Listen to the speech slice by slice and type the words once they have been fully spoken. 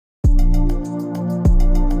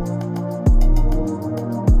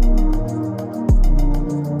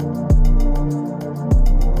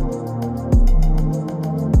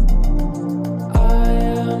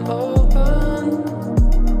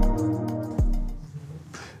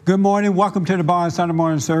Good morning. Welcome to the Bond Sunday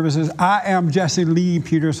morning services. I am Jesse Lee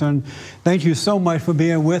Peterson. Thank you so much for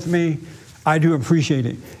being with me. I do appreciate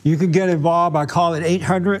it. You can get involved by calling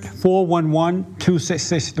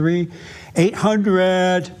 800-411-2663,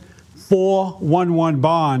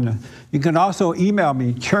 800-411-BOND. You can also email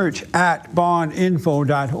me,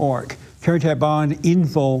 church@bondinfo.org,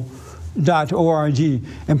 church@bondinfo.org,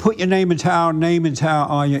 and put your name and town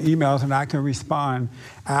on your emails, and I can respond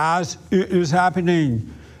as it is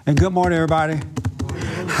happening. And good morning, everybody.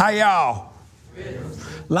 How y'all?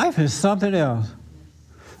 Life is something else.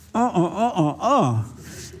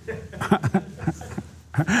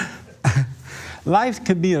 Life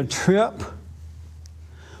could be a trip,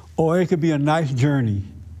 or it could be a nice journey.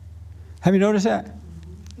 Have you noticed that?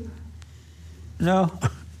 No?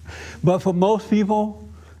 But for most people,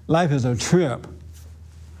 life is a trip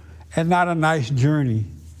and not a nice journey.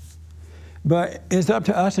 But it's up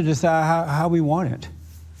to us to decide how we want it.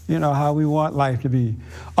 You know, how we want life to be.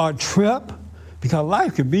 A trip, because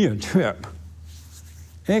life could be a trip.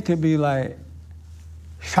 It could be like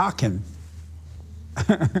shocking.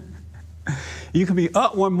 You could be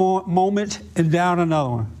up one moment and down another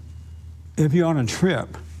one if you're on a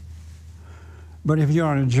trip. But if you're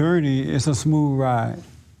on a journey, it's a smooth ride.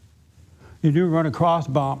 You do run across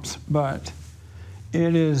bumps, but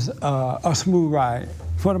it is a smooth ride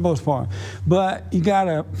for the most part. But you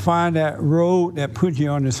gotta find that road that puts you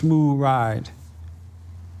on the smooth ride.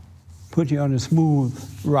 Put you on the smooth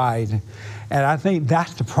ride. And I think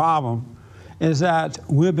that's the problem, is that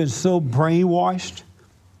we've been so brainwashed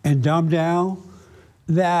and dumbed down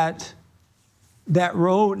that that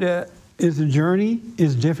road that is a journey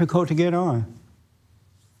is difficult to get on.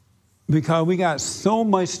 Because we got so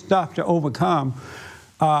much stuff to overcome.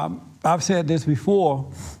 I've said this before.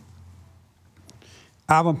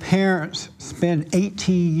 Our parents spend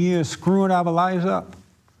 18 years screwing our lives up,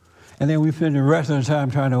 and then we spend the rest of the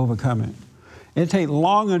time trying to overcome it. It takes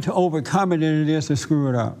longer to overcome it than it is to screw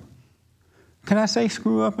it up. Can I say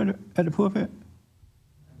screw up at the pulpit?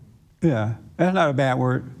 Yeah, that's not a bad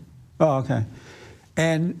word. Oh, okay.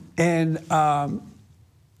 And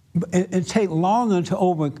it takes longer to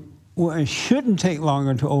well, it shouldn't take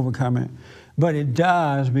longer to overcome it, but it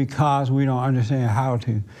does because we don't understand how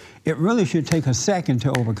to. It really should take a second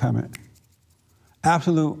to overcome it.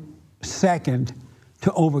 Absolute second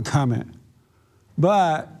to overcome it.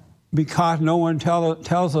 But because no one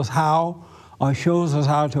tells us how or shows us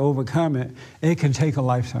how to overcome it, it can take a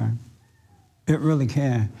lifetime. It really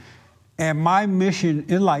can. And my mission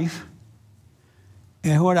in life,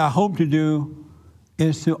 and what I hope to do,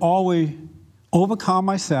 is to always overcome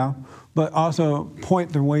myself, but also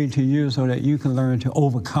point the way to you so that you can learn to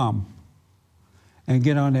overcome and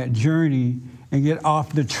get on that journey and get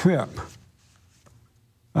off the trip.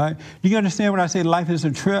 Right? Do you understand when I say life is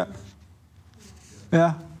a trip?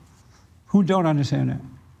 Yeah? Who don't understand that?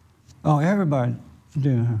 Oh, everybody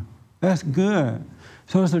do. That's good.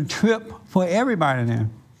 So it's a trip for everybody then.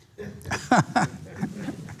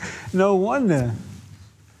 No wonder.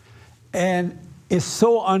 And it's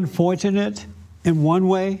so unfortunate in one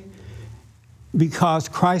way, because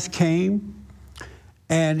Christ came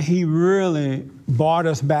and he really bought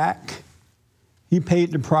us back. He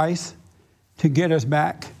paid the price to get us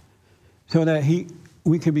back so that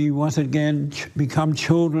we could be once again become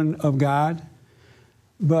children of God.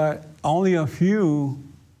 But only a few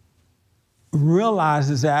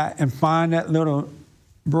realizes that and find that little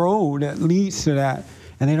road that leads to that,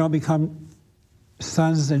 and they don't become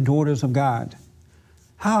sons and daughters of God.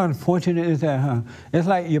 How unfortunate is that, huh? It's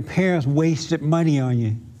like your parents wasted money on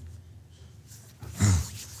you.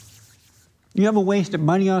 You ever wasted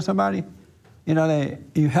money on somebody? You know,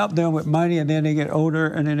 you help them with money, and then they get older,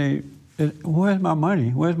 and then where's my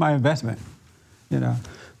money? Where's my investment? You know.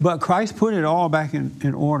 But Christ put it all back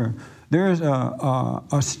in order. There's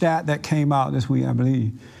a stat that came out this week, I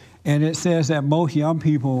believe, and it says that most young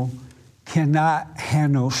people cannot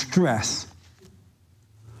handle stress.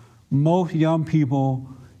 Most young people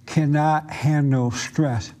cannot handle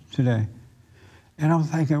stress today. And I'm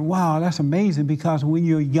thinking, wow, that's amazing, because when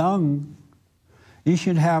you're young, you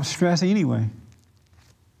should have stress anyway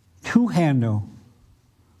to handle.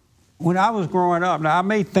 When I was growing up, now I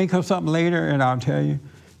may think of something later and I'll tell you.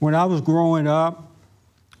 When I was growing up,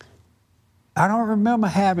 I don't remember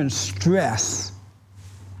having stress.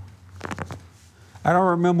 I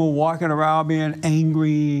don't remember walking around being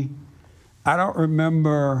angry. I don't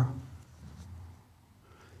remember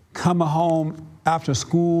coming home after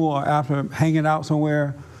school or after hanging out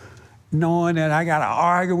somewhere knowing that I got to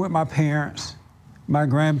argue with my parents, my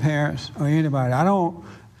grandparents, or anybody.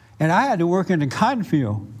 And I had to work in the cotton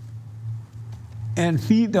field. and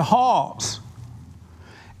feed the hogs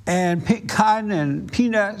and pick cotton and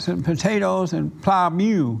peanuts and potatoes and plow a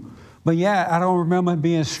mule. But yeah, I don't remember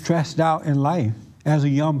being stressed out in life as a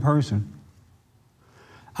young person.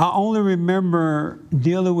 I only remember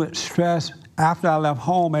dealing with stress after I left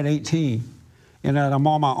home at 18. And that I'm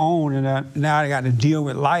on my own, and now I got to deal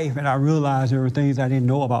with life, and I realized there were things I didn't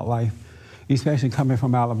know about life, especially coming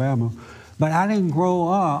from Alabama. But I didn't grow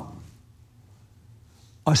up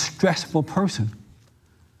a stressful person.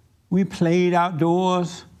 We played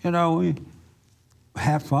outdoors, we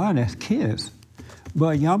had fun as kids.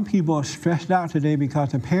 But young people are stressed out today because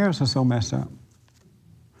their parents are so messed up.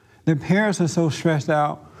 Their parents are so stressed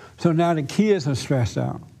out, so now the kids are stressed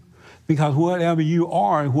out. Because whatever you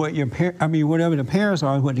are, whatever the parents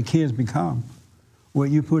are is what the kids become. What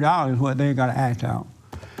you put out is what they're going to act out.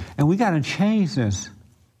 And we got to change this.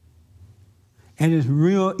 And it's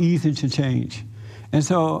real easy to change. And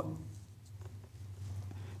so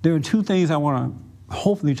there are two things I want to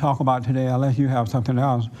hopefully talk about today, unless you have something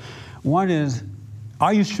else. One is,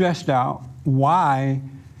 are you stressed out? Why?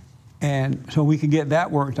 And so we can get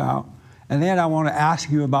that worked out. And then I want to ask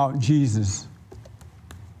you about Jesus.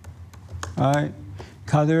 All right?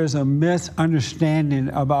 Because there is a misunderstanding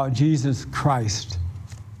about Jesus Christ.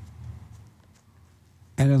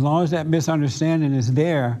 And as long as that misunderstanding is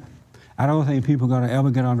there, I don't think people are going to ever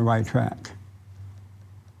get on the right track.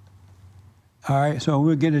 All right, so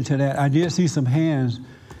we'll get into that. I did see some hands.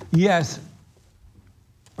 Yes,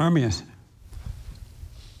 Ermias.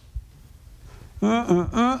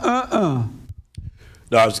 No,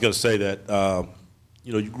 I was just going to say that,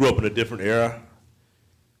 you grew up in a different era,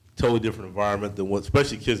 totally different environment than what,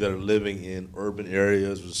 especially kids that are living in urban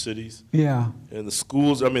areas or cities. Yeah. And the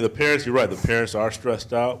schools, the parents, you're right, the parents are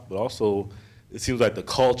stressed out, but also it seems like the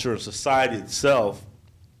culture and society itself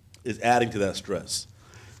is adding to that stress.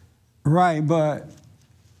 Right, but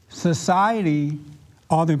society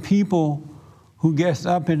are the people who gets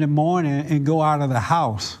up in the morning and go out of the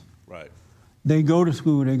house. Right. They go to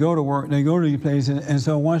school, they go to work, they go to these places, and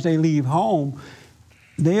so once they leave home,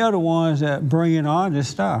 they are the ones that bring in on this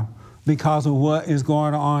stuff because of what is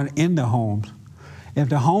going on in the homes. If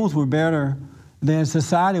the homes were better, then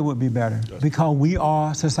society would be better because we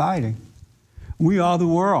are society. We are the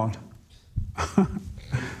world.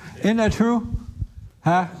 Isn't that true?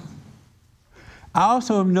 Huh? I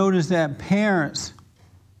also have noticed that parents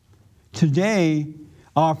today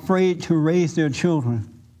are afraid to raise their children.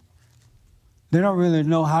 They don't really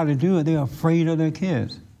know how to do it. They're afraid of their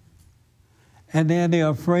kids. And then they're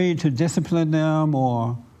afraid to discipline them,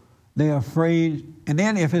 or they're afraid. And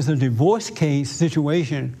then if it's a divorce case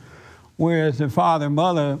situation, whereas the father and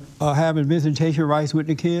mother are having visitation rights with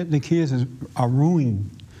the kids are ruined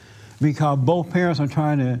because both parents are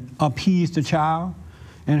trying to appease the child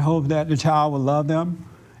and hope that the child will love them,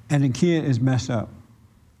 and the kid is messed up.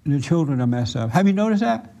 The children are messed up. Have you noticed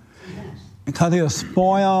that? Yes. Because they are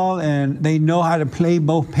spoiled and they know how to play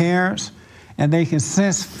both parents, and they can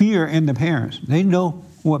sense fear in the parents. They know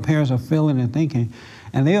what parents are feeling and thinking,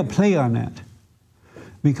 and they'll play on that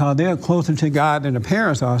because they're closer to God than the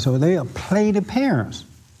parents are, so they'll play the parents.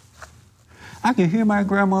 I can hear my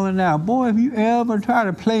grandmother now, boy, if you ever try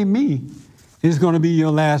to play me, it's going to be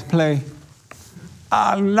your last play.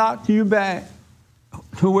 I'll knock you back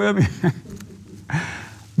to wherever.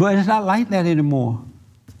 But it's not like that anymore.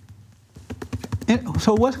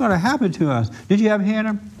 So what's going to happen to us? Did you have a hand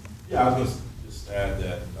up? Yeah, I was going to just add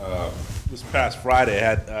that this past Friday,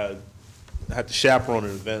 I had to chaperone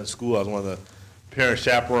an event in school. I was one of the parent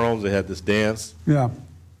chaperones. They had this dance. Yeah.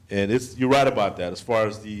 And you're right about that. As far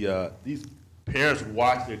as these parents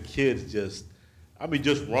watch their kids just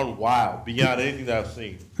run wild beyond anything that I've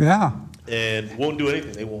seen. Yeah. And won't do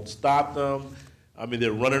anything. They won't stop them.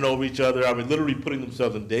 They're running over each other. Literally putting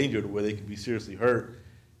themselves in danger to where they could be seriously hurt.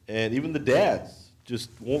 And even the dads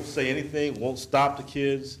just won't say anything, won't stop the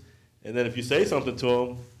kids. And then if you say something to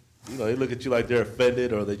them, they look at you like they're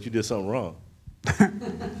offended or that you did something wrong.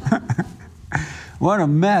 What a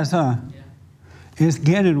mess, huh? Yeah. It's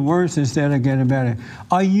getting worse instead of getting better.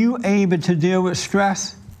 Are you able to deal with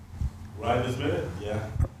stress? Right this minute, yeah.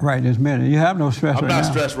 Right this minute. You have no stress right now. I'm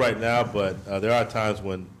not stressed right now, but there are times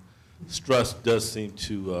when stress does seem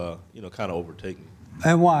to, kind of overtake me.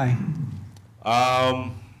 And why? I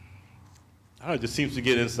don't know, it just seems to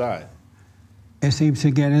get inside. It seems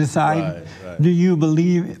to get inside? Right. Do you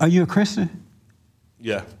believe, are you a Christian?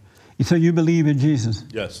 Yeah. So you believe in Jesus?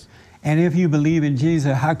 Yes. And if you believe in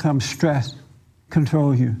Jesus, how come stress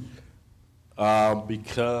controls you?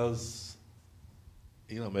 Because,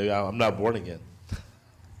 maybe I'm not born again.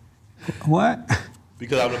 What?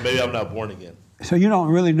 Because maybe I'm not born again. So you don't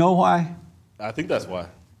really know why? I think that's why.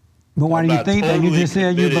 But why do you think that? You just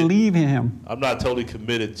said you believe in him. I'm not totally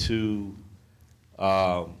committed to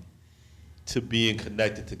being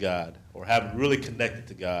connected to God or having really connected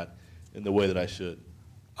to God in the way that I should.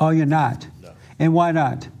 Oh, you're not? No. And why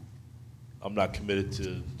not? I'm not committed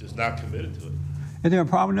to, just not committed to it. Is there a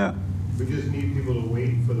problem there? We just need people to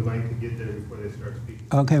wait for the mic to get there before they start speaking.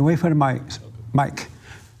 Okay, wait for the mic. Mike,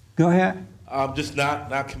 go ahead. I'm just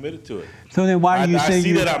not committed to it. So then why do you say I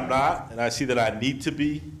see that I'm not, and I see that I need to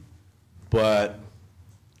be, but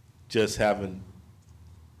just haven't.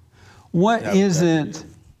 What is it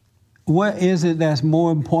that's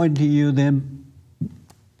more important to you than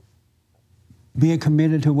being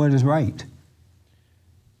committed to what is right?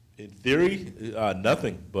 In theory,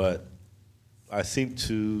 nothing, but I seem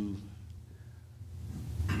to,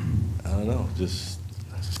 I don't know, just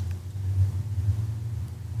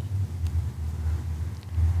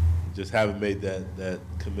haven't made that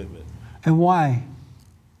commitment. And why?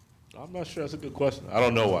 I'm not sure. That's a good question. I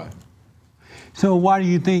don't know why. So why do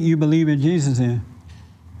you think you believe in Jesus then?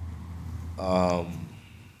 I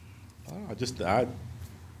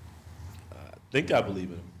think I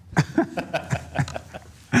believe in him.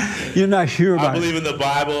 You're not sure about it. I believe in the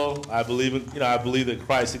Bible. I believe in, I believe that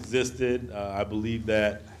Christ existed. I believe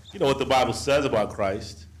that, what the Bible says about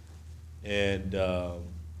Christ. And,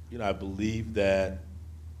 I believe that,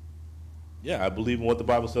 I believe in what the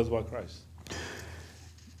Bible says about Christ.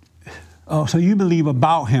 Oh, so you believe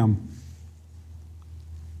about him?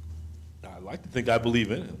 I like to think I believe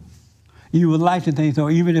in him. You would like to think so,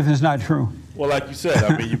 even if it's not true. Well, like you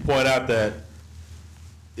said, you point out that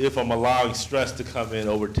if I'm allowing stress to come in,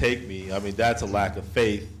 overtake me, that's a lack of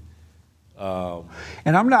faith. And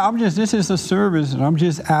this is a service, and I'm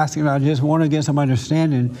just asking, I just want to get some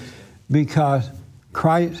understanding, because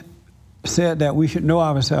Christ said that we should know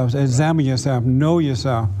ourselves, examine yourself, know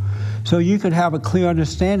yourself, so you could have a clear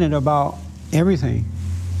understanding about everything.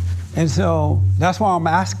 And so that's why I'm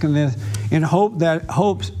asking this, in hopes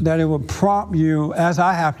that it will prompt you, as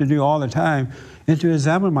I have to do all the time, and to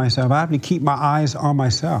examine myself. I have to keep my eyes on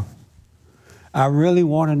myself. I really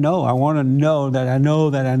want to know. I want to know that I know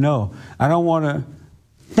that I know. I don't want to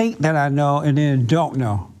think that I know and then don't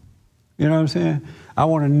know. You know what I'm saying? I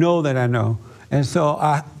want to know that I know. And so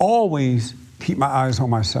I always keep my eyes on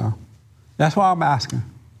myself. That's why I'm asking.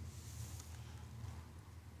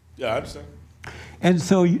 Yeah, I understand. And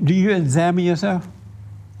so do you examine yourself?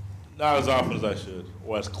 Not as often as I should,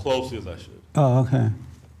 or as closely as I should. Oh, okay.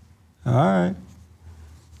 All right.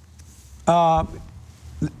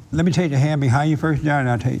 Let me take the hand behind you first, John, and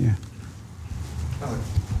I'll take you.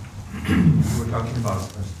 We're talking about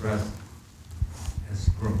stress as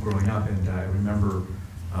growing up, and I remember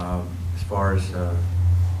as far as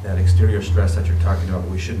that exterior stress that you're talking about,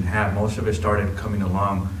 we shouldn't have. Most of it started coming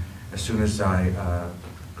along as soon as I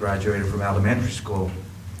graduated from elementary school,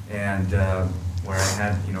 and where I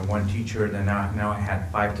had one teacher, and then now I had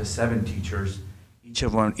 5 to 7 teachers,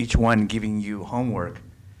 each one giving you homework,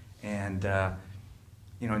 and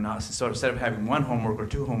so instead of having 1 homework or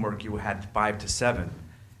 2 homework, you had 5 to 7,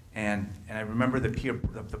 and I remember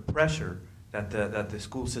the pressure that the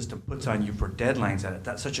school system puts on you for deadlines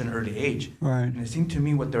at such an early age. Right. And it seemed to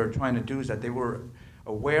me what they were trying to do is that they were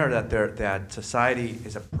aware that society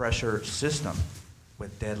is a pressure system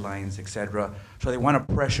with deadlines, etc. So they want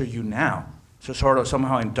to pressure you now. So sort of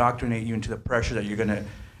somehow indoctrinate you into the pressure that you're going to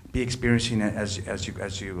be experiencing as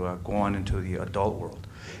you go on into the adult world.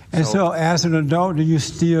 And so as an adult, do you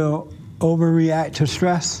still overreact to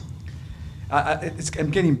stress?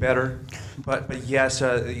 I'm getting better, but yes,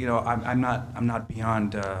 I'm not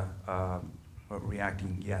beyond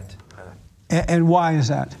reacting yet. And why is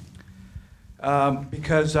that?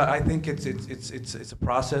 Because I think it's a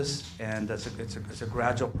process, and it's a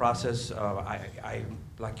gradual process. I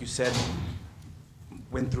like you said,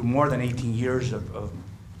 went through more than 18 years of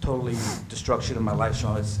totally destruction in my life,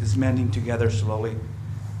 so it's mending together slowly,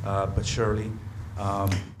 but surely.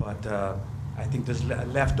 But I think there's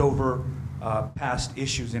leftover past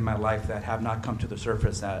issues in my life that have not come to the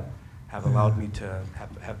surface that have allowed me to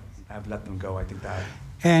have let them go. I think that.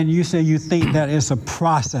 And you say you think that it's a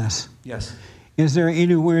process. Yes. Is there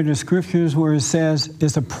anywhere in the scriptures where it says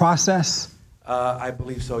it's a process? I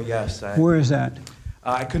believe so, yes. Where is that?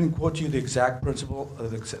 I couldn't quote you the exact principle,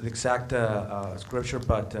 the exact scripture,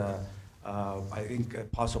 but I think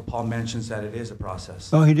Apostle Paul mentions that it is a process.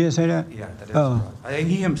 Oh, he did say that? Yeah, that is a process. I think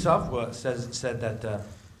he himself said that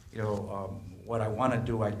what I want to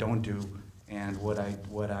do, I don't do, and what I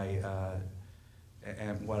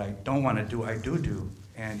don't want to do, I do.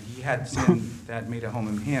 And he had sin that made a home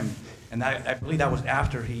in him, and I believe that was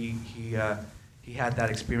after he he had that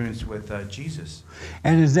experience with Jesus.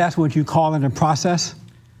 And is that what you call in a process?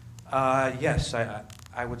 Yes,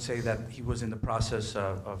 I would say that he was in the process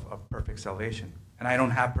of perfect salvation. And I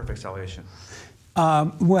don't have perfect salvation.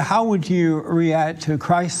 Well, how would you react to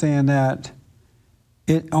Christ saying that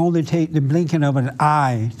it only takes the blinking of an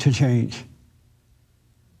eye to change?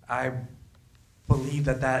 I believe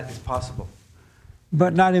that that is possible.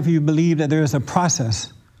 But not if you believe that there is a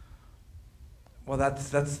process. Well, that's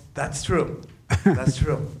true. That's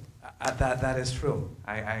true. That is true.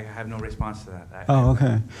 I have no response to that.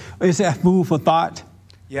 Okay. Is that food for thought?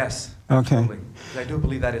 Yes, Okay. absolutely. I do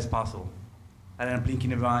believe that is possible. And in a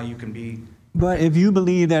blinking of an eye, you can be... But if you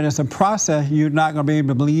believe that it's a process, you're not going to be able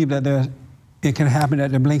to believe that it can happen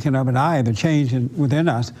at the blinking of an eye, the change within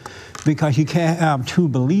us, because you can't have two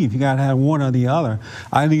beliefs. You got to have one or the other.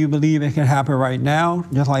 Either you believe it can happen right now,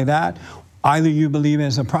 just like that. Either you believe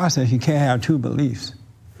it's a process. You can't have two beliefs.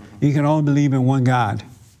 You can only believe in one God.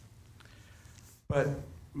 But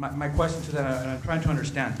my question to that, and I'm trying to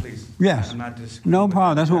understand, please. Yes. I'm not just... No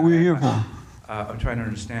problem. That's what we're here for. I'm trying to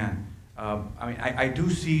understand. I mean, I do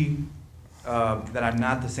see that I'm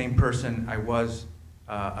not the same person I was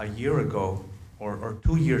a year ago or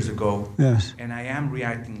 2 years ago. Yes. And I am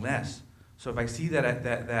reacting less. So if I see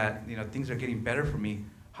that you know, things are getting better for me,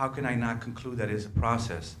 how can I not conclude that it's a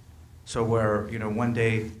process? So where, you know, one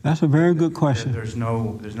day... That's a very good question. There's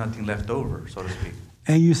nothing left over, so to speak.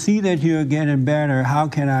 And you see that you're getting better. How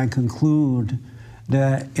can I conclude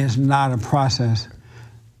that it's not a process?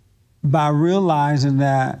 By realizing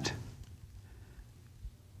that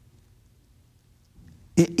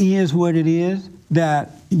it is what it is, that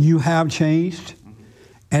you have changed,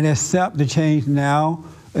 and accept the change now,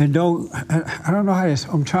 and I don't know how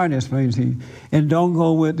to, I'm trying to explain to you, and don't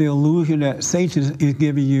go with the illusion that Satan is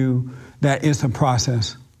giving you that it's a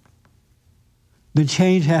process. The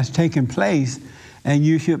change has taken place, and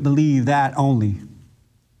you should believe that only.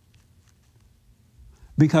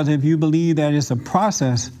 Because if you believe that it's a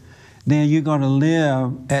process, then you're going to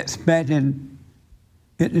live expecting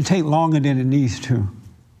it to take longer than it needs to.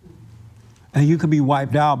 And you could be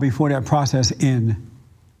wiped out before that process ends.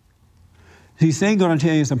 See, Satan's going to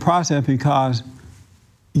tell you it's a process because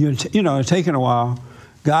it's taking a while.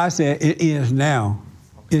 God said it is now.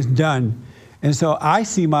 It's done. And so I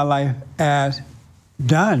see my life as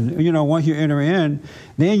done. You know, once you enter in,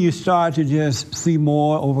 then you start to just see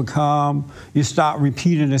more, overcome. You start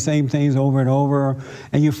repeating the same things over and over,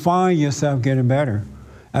 and you find yourself getting better.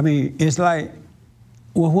 I mean, it's like,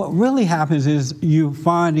 well, what really happens is you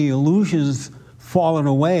find the illusions falling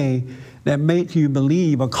away that make you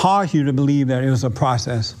believe or cause you to believe that it was a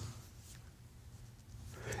process.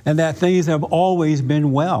 And that things have always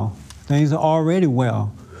been well. Things are already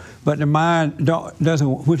well. But the mind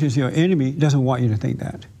doesn't, which is your enemy, doesn't want you to think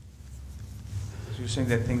that. So you're saying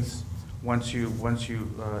that things, once you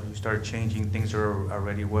start changing, things are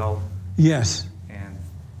already well? Yes. And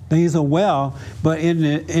things are well, but in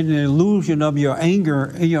the illusion of your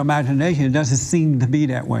anger, in your imagination, it doesn't seem to be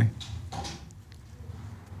that way.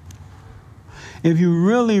 If you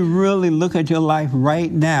really, really look at your life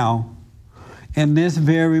right now, in this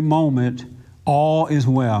very moment, all is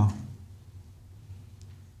well.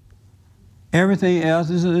 Everything else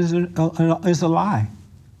is a lie.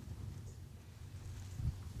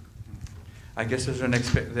 I guess there's an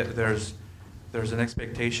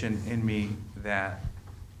expectation in me that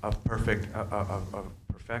of perfectness,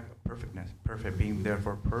 perfect, being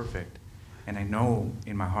therefore perfect, and I know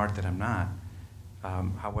in my heart that I'm not.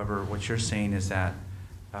 However, what you're saying is that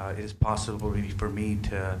it is possible for me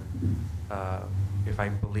to, if I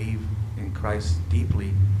believe in Christ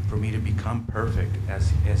deeply, for me to become perfect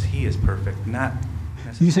as He is perfect, not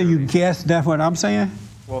necessarily. You say you guess that's what I'm saying?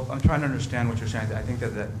 Well, I'm trying to understand what you're saying. I think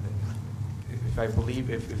that if I believe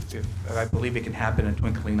if I believe it can happen in a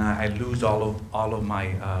twinkling eye, I lose all of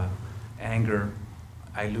my anger,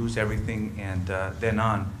 I lose everything, and then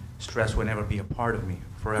on, stress would never be a part of me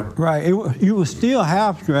forever. Right. You will still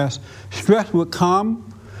have stress. Stress would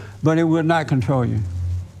come, but it would not control you.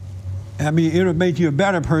 I mean, it would make you a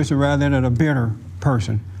better person rather than a bitter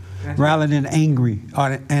person, rather than angry,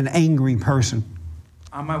 or an angry person.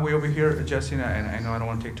 On my way over here, Jesse, and I know I don't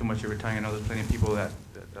want to take too much of your time. I know there's plenty of people that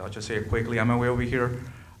I'll just say it quickly. On my way over here,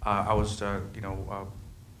 I was,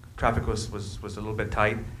 traffic was a little bit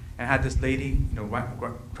tight, and I had this lady,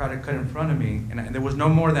 try to cut in front of me, and there was no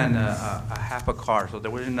more than a half a car, so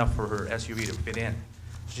there wasn't enough for her SUV to fit in.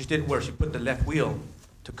 So she did where she put the left wheel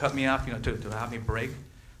to cut me off, to have me brake.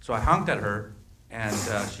 So I honked at her, and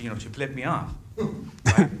she flipped me off.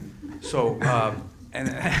 Right? So, and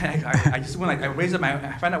I just went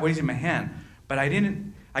I found out raising my hand, but I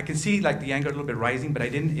didn't I can see like the anger a little bit rising, but it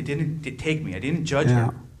didn't take me. I didn't judge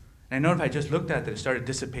her. And I know if I just looked at it, it started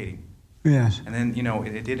dissipating. Yes. And then,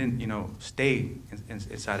 it didn't, stay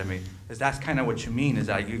inside of me. That's kind of what you mean, is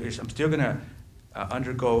that I'm still going to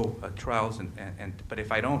undergo trials, but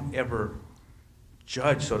if I don't ever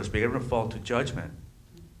judge, so to speak, ever fall to judgment,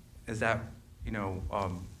 is that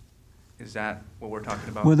what we're talking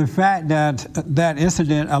about? Well, the fact that that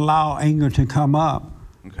incident allowed anger to come up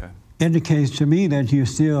indicates to me that you're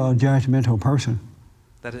still a judgmental person.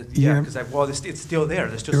 That is, because it's still there.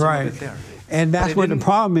 There's still some of it there. And that's what the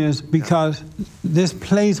problem is, because this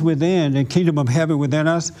place within, the kingdom of heaven within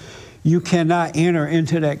us, you cannot enter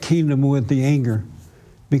into that kingdom with the anger,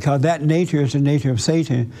 because that nature is the nature of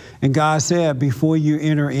Satan. And God said, before you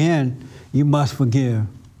enter in, you must forgive.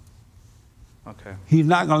 Okay. He's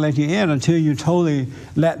not going to let you in until you totally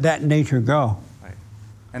let that nature go. Right.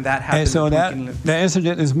 And that happened. And so the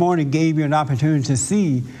incident this morning gave you an opportunity to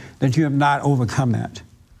see that you have not overcome that.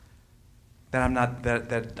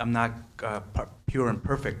 That I'm not pure and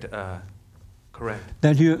perfect. Correct.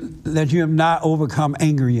 That you have not overcome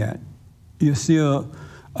anger yet. You're still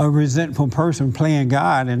a resentful person playing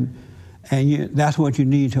God, and that's what you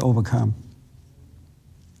need to overcome.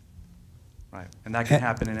 Right, and that can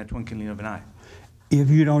happen in a twinkling of an eye. If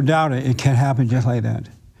you don't doubt it, it can happen just like that.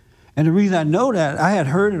 And the reason I know that, I had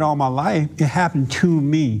heard it all my life. It happened to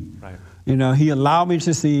me. Right. He allowed me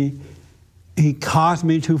to see. He caused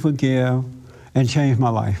me to forgive and change my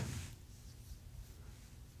life.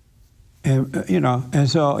 And, and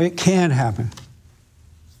so it can happen.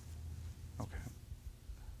 Okay.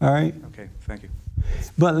 All right? Okay, thank you.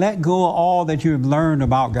 But let go of all that you've learned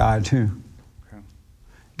about God, too. Okay.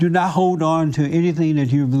 Do not hold on to anything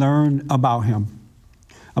that you've learned about Him,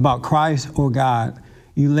 about Christ or God.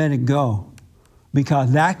 You let it go,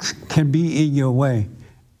 because that can be in your way.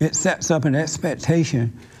 It sets up an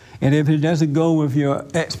expectation. And if it doesn't go with your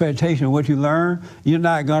expectation of what you learn, you're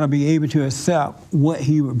not going to be able to accept what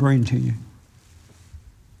He would bring to you.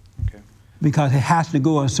 Okay. Because it has to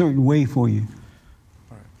go a certain way for you.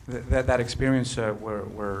 All right. That experience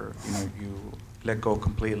where you let go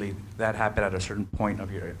completely, that happened at a certain point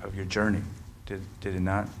of your journey, did it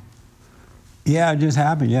not? Yeah, it just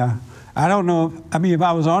happened. Yeah, I don't know. If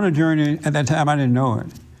I was on a journey at that time, I didn't know it.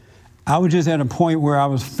 I was just at a point where I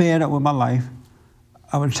was fed up with my life.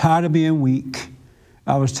 I was tired of being weak.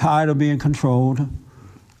 I was tired of being controlled.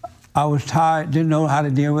 I was tired, didn't know how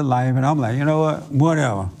to deal with life. And I'm like, you know what?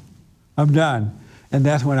 Whatever. I'm done. And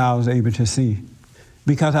that's when I was able to see.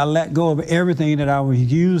 Because I let go of everything that I was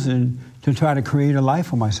using to try to create a life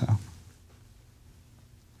for myself.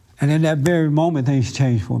 And in that very moment, things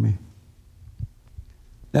changed for me.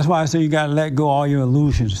 That's why I say you got to let go of all your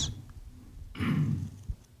illusions. All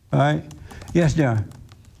right? Yes, John.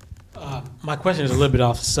 My question is a little bit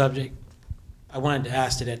off the subject. I wanted to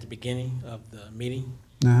ask it at the beginning of the meeting.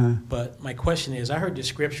 But my question is, I heard the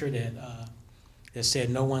scripture that said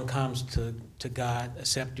no one comes to God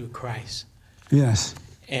except through Christ. Yes.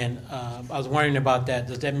 And I was wondering about that.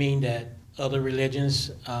 Does that mean that other religions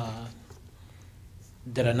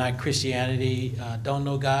that are not Christianity don't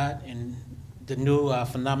know God? And the new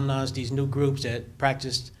phenomenons, these new groups that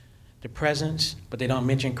practice the presence, but they don't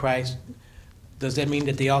mention Christ, does that mean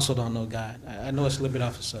that they also don't know God? I know it's a little bit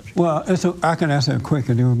off the subject. Well, I can answer it quick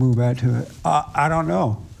and then we'll move back to it. I don't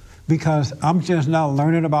know, because I'm just now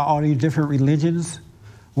learning about all these different religions.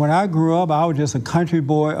 When I grew up, I was just a country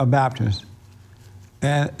boy, a Baptist.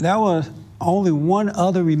 And there was only one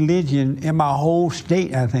other religion in my whole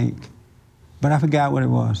state, I think. But I forgot what it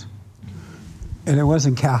was. And it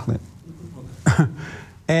wasn't Catholic.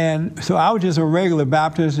 And so I was just a regular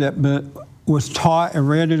Baptist that was taught and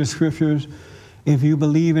read in the scriptures, if you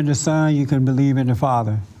believe in the Son, you can believe in the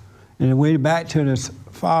Father. And the way back to the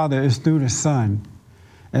Father is through the Son.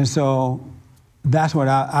 And so that's what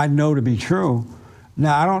I know to be true.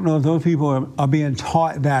 Now, I don't know if those people are being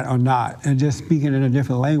taught that or not, and just speaking in a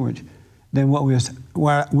different language than what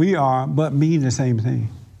we are, but mean the same thing.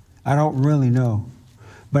 I don't really know.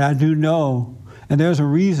 But I do know, and there's a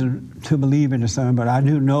reason to believe in the Son, but I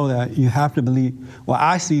do know that you have to believe, well,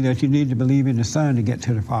 I see that you need to believe in the Son to get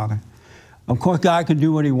to the Father. Of course, God can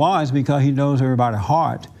do what He wants because He knows everybody's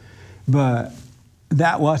heart, but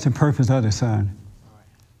that was the purpose of the Son.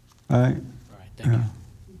 All right? All right, thank you.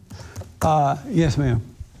 Yes, ma'am.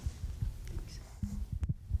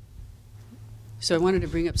 So I wanted to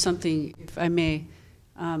bring up something, if I may,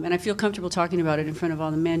 and I feel comfortable talking about it in front of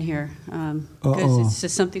all the men here, because it's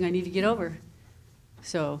just something I need to get over.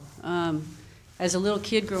 So, as a little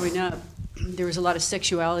kid growing up, there was a lot of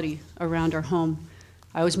sexuality around our home.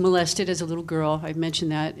 I was molested as a little girl, I've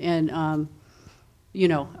mentioned that, and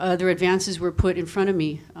other advances were put in front of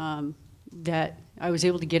me that I was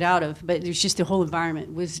able to get out of. But there's just the whole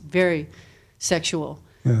environment was very sexual.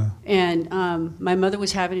 Yeah. And my mother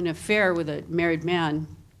was having an affair with a married man.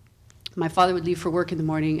 My father would leave for work in the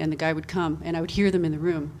morning, and the guy would come, and I would hear them in the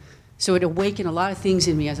room. So it awakened a lot of things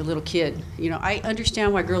in me as a little kid. I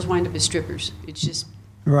understand why girls wind up as strippers. It's just...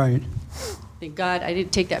 Right. Thank God I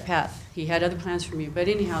didn't take that path. He had other plans for me. But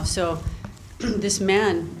anyhow, so this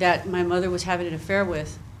man that my mother was having an affair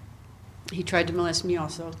with, he tried to molest me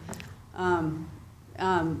also. And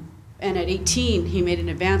at 18, he made an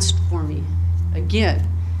advance for me again.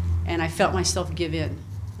 And I felt myself give in.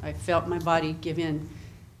 I felt my body give in.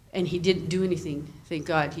 And he didn't do anything, thank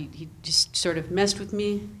God. He just sort of messed with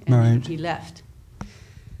me, and right. he left.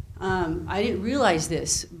 I didn't realize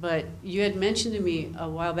this, but you had mentioned to me a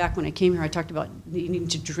while back when I came here, I talked about needing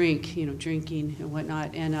to drink, drinking and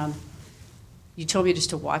whatnot, and you told me just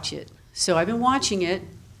to watch it. So I've been watching it,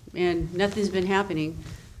 and nothing's been happening.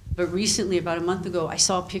 But recently, about a month ago, I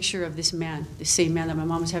saw a picture of this man, the same man that my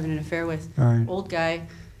mom was having an affair with, right. Old guy,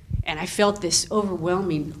 and I felt this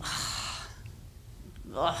overwhelming,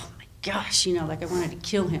 oh my gosh, like I wanted to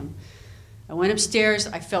kill him. I went upstairs,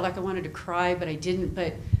 I felt like I wanted to cry, but I didn't.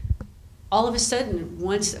 But all of a sudden,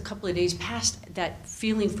 once a couple of days passed, that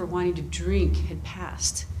feeling for wanting to drink had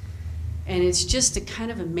passed. And it's just a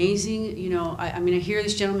kind of amazing, I hear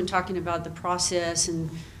this gentleman talking about the process and,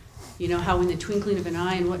 how in the twinkling of an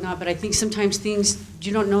eye and whatnot, but I think sometimes things,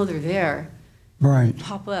 you don't know they're there. Right.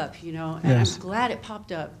 Pop up, and yes. I'm glad it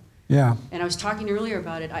popped up. Yeah. And I was talking earlier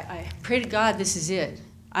about it. I pray to God this is it.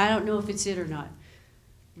 I don't know if it's it or not,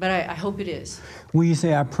 but I hope it is. When you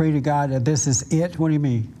say I pray to God that this is it, what do you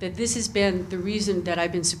mean? That this has been the reason that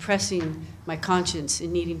I've been suppressing my conscience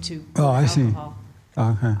and needing to I see. alcohol.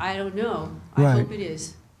 Okay. I don't know. Right. I hope it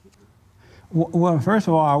is. Well, first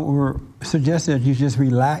of all, I would suggest that you just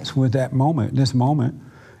relax with that moment, this moment.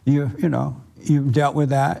 You've dealt with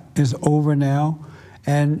that. It's over now.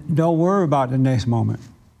 And don't worry about the next moment.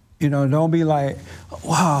 Don't be like,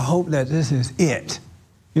 wow, I hope that this is it.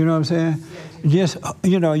 You know what I'm saying? Yeah, just,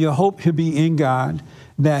 your hope should be in God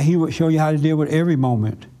that he would show you how to deal with every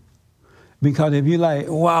moment. Because if you're like,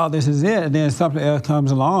 wow, this is it, and then something else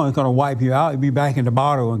comes along, it's going to wipe you out. You'll be back in the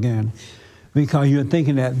bottle again. Because you're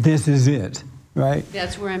thinking that this is it, right?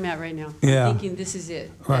 That's where I'm at right now. Yeah. I'm thinking this is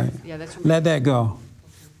it. Right. That's where Let that go.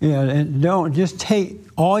 Yeah, and don't just take,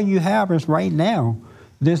 all you have is right now,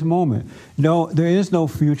 this moment. No, there is no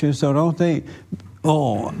future, so don't think, I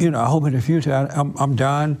hope in the future I'm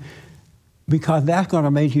done. Because that's going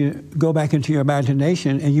to make you go back into your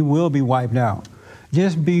imagination and you will be wiped out.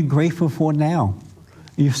 Just be grateful for now.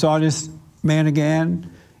 You saw this man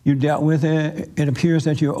again, you dealt with it, it appears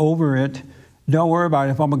that you're over it. Don't worry about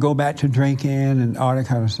it if I'm going to go back to drinking and all that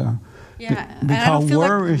kind of stuff. Yeah, because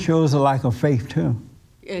worry shows a lack of faith too.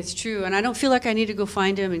 It's true, and I don't feel like I need to go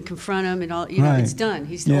find him and confront him and all. Right. It's done.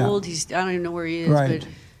 He's old. I don't even know where he is. Right. But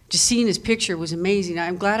just seeing his picture was amazing.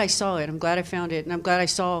 I'm glad I saw it. I'm glad I found it, and I'm glad I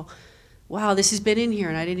saw, wow, this has been in here,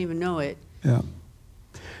 and I didn't even know it. Yeah.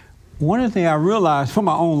 One of the things I realized from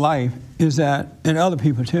my own life is that, and other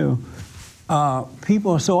people too,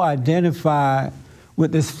 people are so identified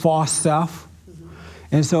with this false self. Mm-hmm.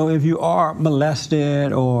 And so if you are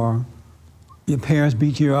molested or your parents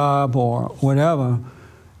beat you up or whatever,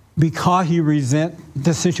 because you resent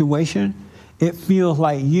the situation, it feels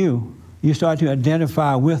like you start to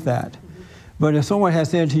identify with that. Mm-hmm. But if someone has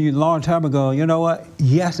said to you a long time ago, you know what,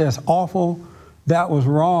 yes, that's awful, that was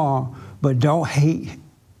wrong, but don't hate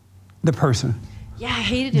the person. Yeah, I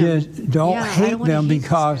hated him. Just don't hate them,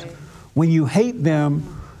 because when you hate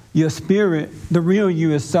them, your spirit, the real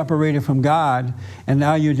you, is separated from God, and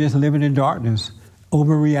now you're just living in darkness,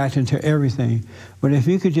 overreacting to everything. But if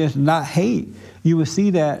you could just not hate, you would see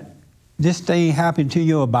that this thing happened to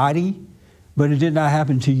your body, but it did not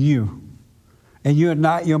happen to you. And you're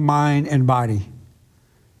not your mind and body.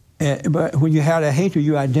 But when you have that hatred,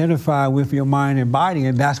 you identify with your mind and body,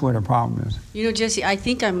 and that's where the problem is. Jesse, I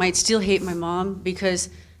think I might still hate my mom because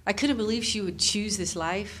I couldn't believe she would choose this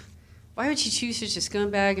life. Why would she choose such a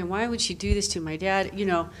scumbag, and why would she do this to my dad?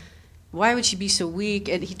 Why would she be so weak?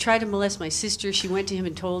 And he tried to molest my sister. She went to him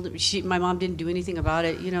and told him. My mom didn't do anything about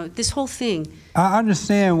it. This whole thing. I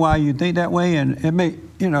understand why you think that way, and it may,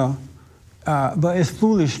 but it's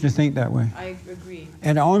foolish to think that way. I agree.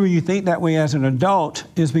 And the only reason you think that way as an adult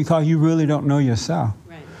is because you really don't know yourself.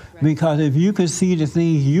 Right. Because if you could see the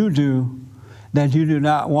things you do that you do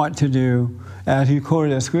not want to do, as you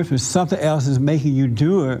quoted that scripture, something else is making you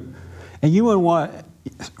do it, and you wouldn't want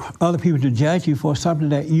other people to judge you for something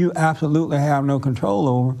that you absolutely have no control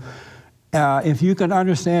over, if you can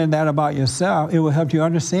understand that about yourself, it will help you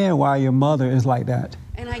understand why your mother is like that.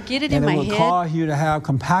 And I get it in my head. And it will cause you to have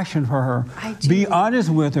compassion for her. I do. Be honest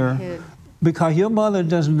with her, because your mother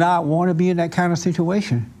does not want to be in that kind of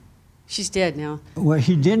situation. She's dead now. Well,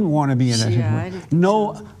 she didn't want to be in that situation.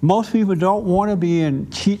 No, most people don't want to be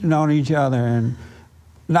in cheating on each other and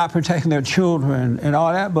not protecting their children and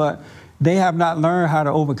all that, but they have not learned how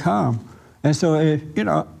to overcome. And so, if, you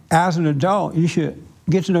know, as an adult, you should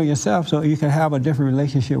get to know yourself so you can have a different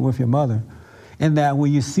relationship with your mother. And that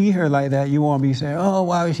when you see her like that, you won't be saying, oh,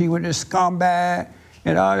 why is she with this scumbag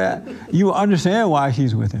and all that. You understand why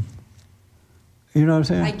she's with him. You know what I'm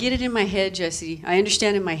saying? I get it in my head, Jesse. I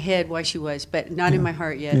understand in my head why she was, but not in my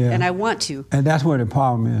heart yet. Yeah. And I want to. And that's where the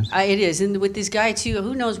problem is. It is. And with this guy, too,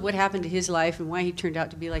 who knows what happened to his life and why he turned out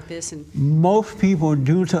to be like this. And most people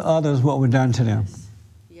do to others what was done to them.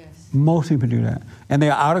 Yes. Most people do that. And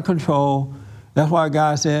they're out of control. That's why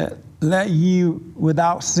God said, let you,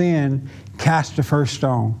 without sin, cast the first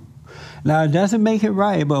stone. Now, it doesn't make it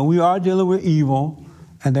right, but we are dealing with evil,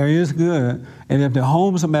 and there is good. And if the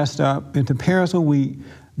homes are messed up, if the parents are weak,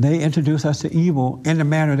 they introduce us to evil in the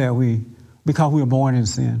manner that because we were born in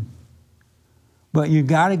sin. But you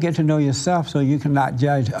got to get to know yourself so you cannot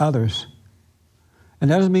judge others. It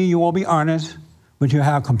doesn't mean you won't be honest, but you'll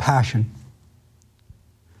have compassion.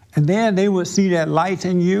 And then they would see that light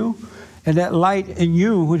in you, and that light in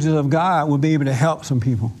you, which is of God, will be able to help some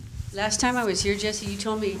people. Last time I was here, Jesse, you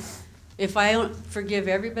told me, if I don't forgive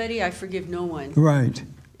everybody, I forgive no one. Right.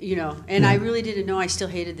 You know, and I really didn't know I still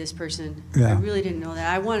hated this person. I really didn't know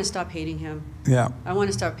that. I want to stop hating him. Yeah. I want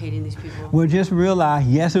to stop hating these people. Well, just realize,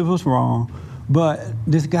 yes, it was wrong, but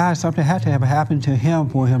this guy, something had to have happened to him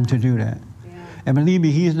for him to do that. Yeah. And believe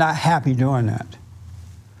me, he's not happy doing that.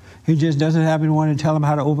 He just doesn't have anyone to tell him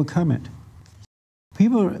how to overcome it.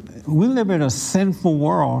 People, we live in a sinful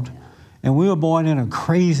world, and we were born in a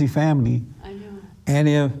crazy family. I know.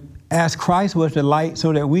 And as Christ was the light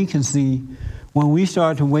so that we can see, when we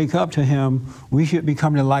start to wake up to him, we should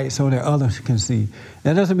become the light so that others can see.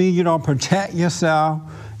 That doesn't mean you don't protect yourself.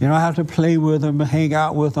 You don't have to play with them, hang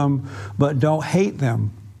out with them, but don't hate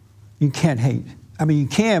them. You can't hate. I mean, you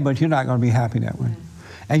can, but you're not going to be happy that way.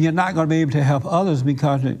 And you're not going to be able to help others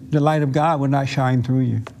because the light of God will not shine through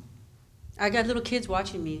you. I got little kids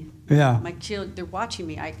watching me. Yeah. My children, they're watching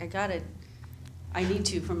me. I need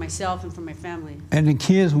to for myself and for my family. And the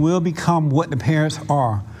kids will become what the parents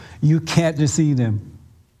are. You can't deceive them.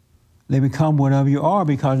 They become whatever you are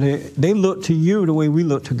because they look to you the way we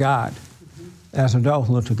look to God. As adults,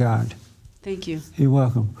 look to God. Thank you. You're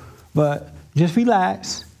welcome. But just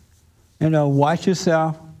relax, watch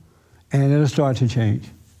yourself, and it'll start to change.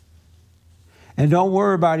 And don't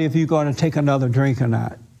worry about if you're going to take another drink or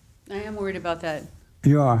not. I am worried about that.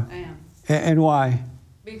 You are? I am. And why?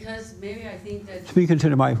 Because maybe I think that... Speak into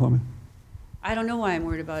the mic for me. I don't know why I'm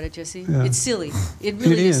worried about it, Jesse. Yeah. It's silly. It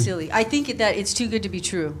really is silly. I think that it's too good to be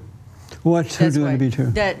true. What's too good to be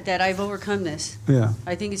true? That I've overcome this. Yeah.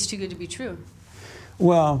 I think it's too good to be true.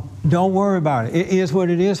 Well, don't worry about it. It is what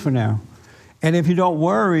it is for now. And if you don't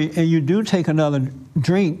worry and you do take another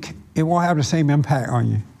drink, it won't have the same impact on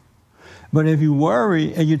you. But if you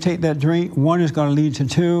worry and you take that drink, 1 is going to lead to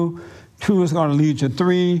 2, 2 is going to lead to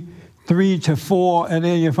 3, 3 to 4, and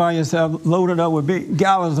then you find yourself loaded up with big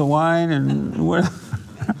gallons of wine and whatever.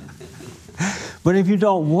 But if you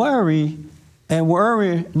don't worry,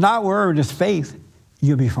 and not worry, just faith,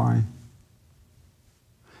 you'll be fine.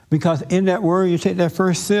 Because in that worry, you take that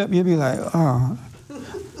first sip, you'll be like, oh,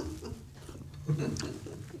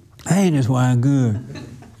 ain't this wine good?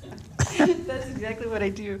 That's exactly what I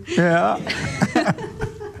do. Yeah.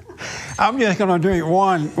 I'm just going to drink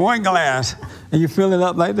one glass. And you fill it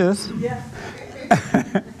up like this. Yeah.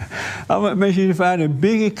 I'm going to make sure you find the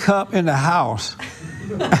biggest cup in the house.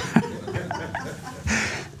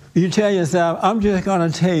 You tell yourself, I'm just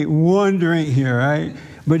going to take one drink here, right?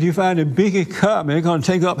 But you find the biggest cup, and it's going to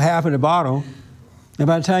take up half of the bottle. And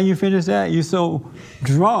by the time you finish that, you're so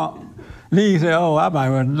drunk, then you say, oh, I might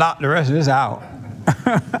as well knock the rest of this out.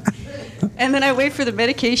 And then I wait for the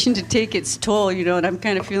medication to take its toll, and I'm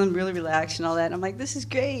kind of feeling really relaxed and all that. And I'm like, this is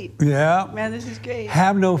great. Yeah. Man, this is great.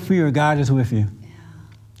 Have no fear. God is with you. Yeah.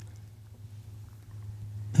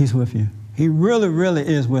 He's with you. He really, really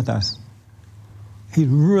is with us. He's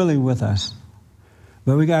really with us.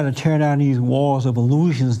 But we got to tear down these walls of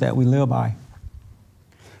illusions that we live by.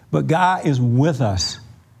 But God is with us.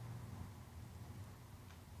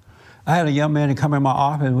 I had a young man to come in my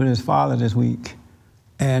office with his father this week.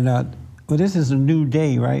 And this is a new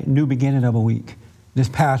day, right? New beginning of a week, this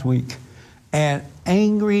past week. And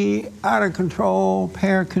angry, out of control,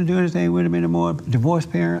 parent couldn't do anything with him anymore, divorced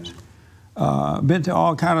parents. been to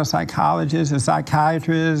all kind of psychologists and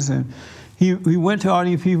psychiatrists, and he went to all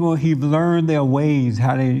these people. He learned their ways,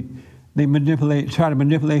 how they try to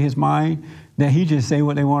manipulate his mind, that he just say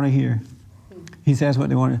what they want to hear. He says what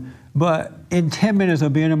they want to. But in 10 minutes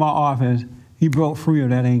of being in my office, he broke free of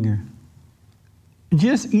that anger.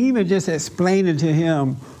 Just explaining to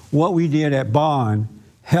him what we did at Bond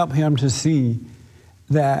helped him to see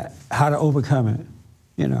that how to overcome it,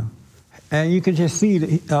 you know. And you could just see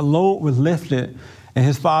that a load was lifted, and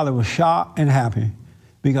his father was shocked and happy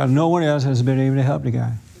because no one else has been able to help the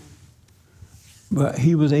guy. But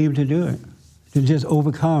he was able to do it, to just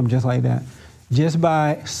overcome just like that, just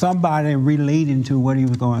by somebody relating to what he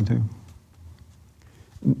was going through,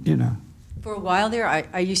 you know. For a while there,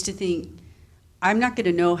 I used to think, I'm not going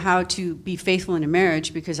to know how to be faithful in a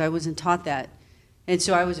marriage because I wasn't taught that. And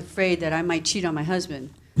so I was afraid that I might cheat on my husband.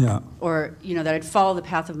 Yeah. Or, you know, that I'd follow the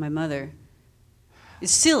path of my mother.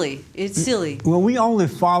 It's silly. It's silly. Well, we only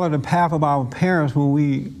follow the path of our parents when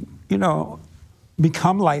we, you know,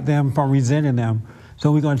 become like them from resenting them.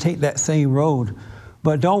 So we're going to take that same road.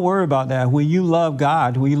 But don't worry about that. When you love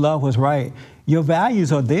God, when you love what's right, your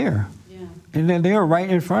values are there. Yeah. And then they're right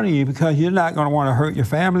in front of you because you're not going to want to hurt your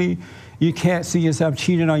family. You can't see yourself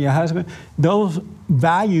cheating on your husband. Those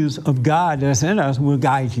values of God that's in us will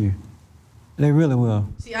guide you. They really will.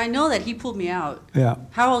 See, I know that he pulled me out. Yeah.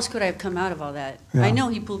 How else could I have come out of all that? Yeah. I know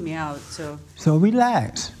he pulled me out, so. So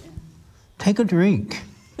relax. Yeah. Take a drink.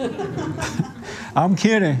 I'm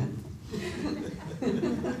kidding.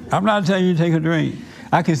 I'm not telling you to take a drink.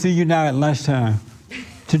 I can see you now at lunchtime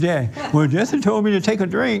today. Well, Jesse told me to take a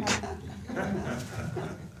drink.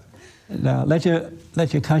 No, let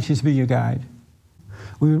your conscience be your guide.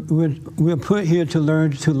 We're put here to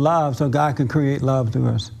learn to love so God can create love through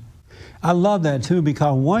us. I love that too,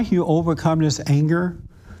 because once you overcome this anger,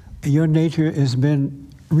 your nature has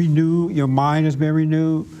been renewed, your mind has been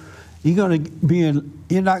renewed. You're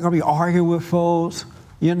not going to be arguing with folks.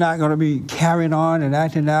 You're not going to be carrying on and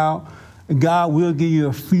acting out. God will give you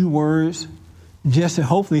a few words just to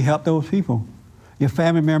hopefully help those people, your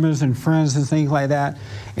family members and friends and things like that.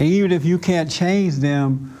 And even if you can't change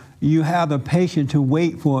them, you have the patience to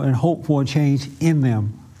wait for and hope for a change in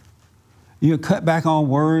them. You cut back on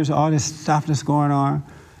words, all this stuff that's going on.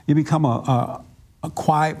 You become a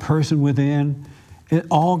quiet person within. It's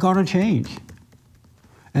all going to change.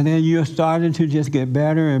 And then you're starting to just get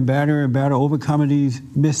better and better and better, overcoming these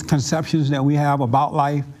misconceptions that we have about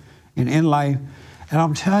life and in life. And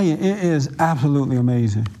I'm telling you, it is absolutely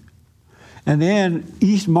amazing. And then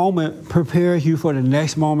each moment prepares you for the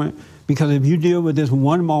next moment, because if you deal with this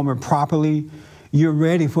one moment properly, you're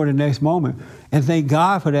ready for the next moment. And thank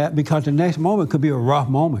God for that, because the next moment could be a rough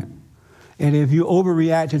moment. And if you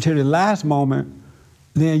overreact to the last moment,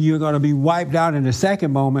 then you're going to be wiped out in the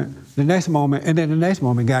second moment, the next moment, and then the next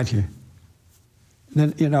moment got you.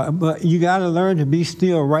 Then, you know, but you got to learn to be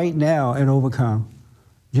still right now and overcome.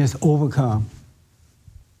 Just overcome.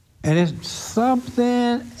 And it's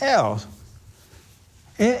something else.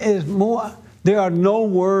 It is more, there are no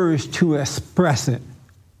words to express it,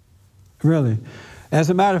 really. As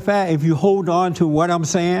a matter of fact, if you hold on to what I'm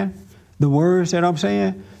saying, the words that I'm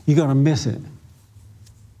saying, you're going to miss it.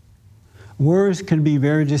 Words can be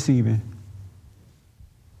very deceiving.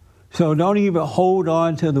 So don't even hold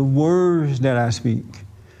on to the words that I speak.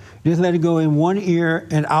 Just let it go in one ear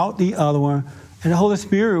and out the other one, and the Holy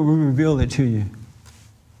Spirit will reveal it to you.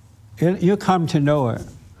 You'll come to know it.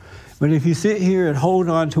 But if you sit here and hold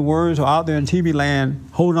on to words, or out there in TV land,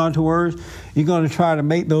 hold on to words, you're going to try to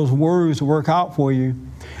make those words work out for you,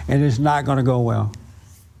 and it's not going to go well.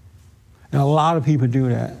 And a lot of people do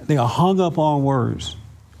that. They are hung up on words.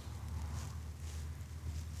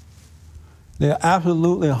 They're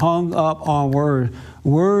absolutely hung up on words.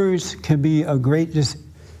 Words can be a great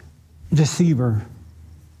deceiver,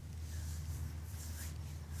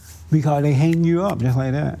 because they hang you up just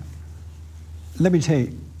like that. Let me take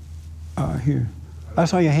here. I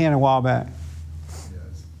saw your hand a while back.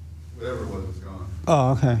 Yes. Whatever it was gone.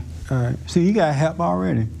 Oh, okay. All right. See, you got help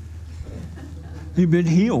already. You've been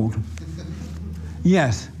healed.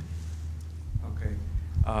 Yes. Okay.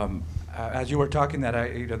 As you were talking,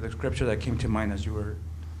 the scripture that came to mind as you were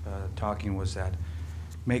talking was that,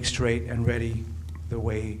 make straight and ready the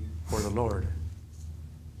way for the Lord.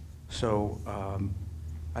 So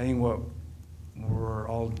I think what we're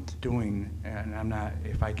all doing, and I'm not,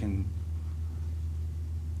 if I can,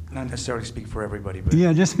 not necessarily speak for everybody, but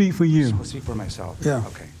yeah, just speak for you. Speak for myself. Yeah.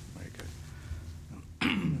 Okay. Very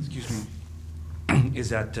good. Excuse me. Is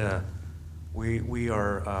that we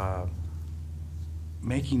are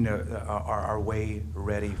making our way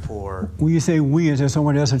ready for. When you say we, is there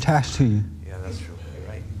someone else attached to you? Yeah, that's true. You're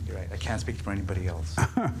right. You're right. I can't speak for anybody else.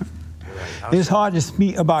 You're right. It's hard to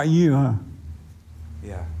speak about you, huh?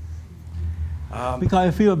 Yeah.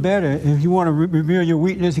 Because it feels better if you want to reveal your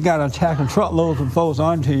weakness. You got to attack a truckload of folks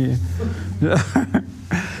onto you,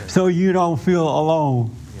 so you don't feel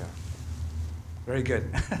alone. Yeah. Very good.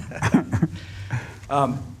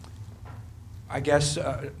 I guess,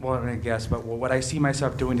 but what I see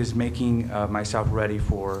myself doing is making myself ready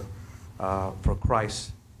for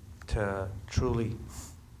Christ to truly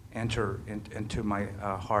enter into my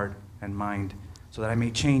heart and mind, so that I may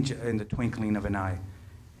change in the twinkling of an eye.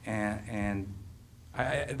 And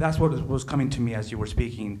that's what was coming to me as you were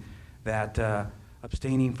speaking, that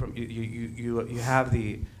abstaining from, you have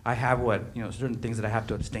I have certain things that I have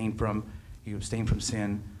to abstain from. You abstain from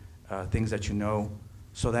sin, things that you know,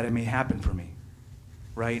 so that it may happen for me.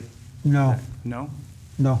 Right? No. No?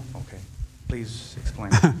 No. Okay. Please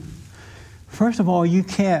explain. First of all, you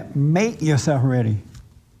can't make yourself ready.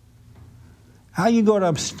 How you going to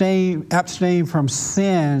abstain from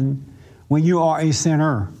sin when you are a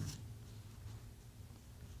sinner?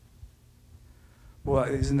 Well,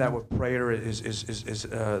 isn't that what prayer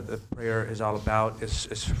the prayer is all about?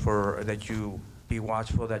 Is for that you be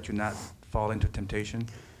watchful, that you not fall into temptation?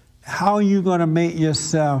 How are you going to make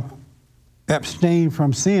yourself abstain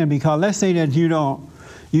from sin? Because let's say that you don't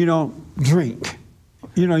drink.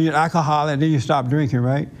 You know, you're alcoholic, then you stop drinking,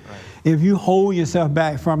 right? If you hold yourself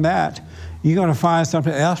back from that, you're going to find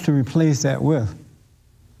something else to replace that with.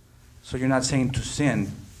 So you're not saying to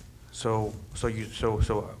sin. So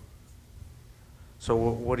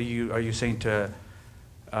what are you saying to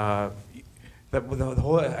the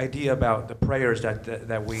whole idea about the prayers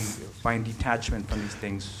that we find detachment from these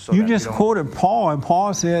things? So you just quoted Paul, and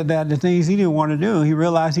Paul said that the things he didn't want to do, he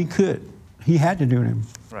realized he could. He had to do them.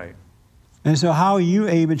 Right. And so how are you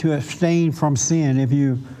able to abstain from sin if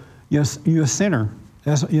you're a sinner?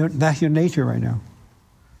 That's your nature right now.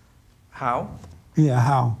 How? Yeah,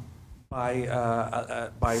 how?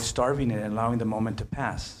 By starving it and allowing the moment to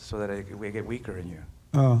pass, so that we get weaker in you.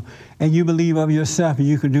 And you believe of yourself and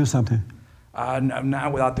you can do something?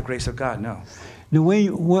 Not without the grace of God, no. The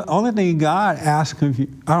only thing God asks of you,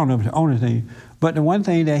 I don't know if it's the only thing, but the one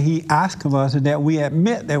thing that He asks of us is that we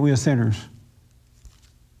admit that we are sinners.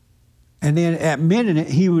 And then admitting it,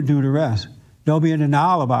 He would do the rest. Don't be in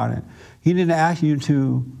denial about it. He didn't ask you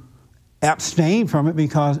to abstain from it,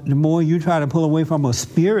 because the more you try to pull away from a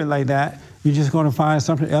spirit like that, you're just going to find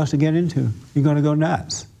something else to get into. You're going to go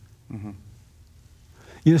nuts. Mm-hmm.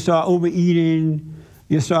 You start overeating,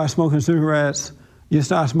 you start smoking cigarettes, you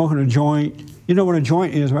start smoking a joint. You know what a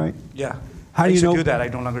joint is, right? Yeah. How I do used you know? to do that. I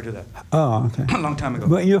no longer do that. Oh, okay. A long time ago.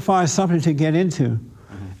 But you'll find something to get into.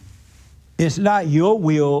 Mm-hmm. It's not your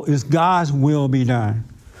will, it's God's will be done.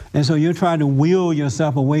 And so you're trying to will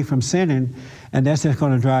yourself away from sinning, and that's just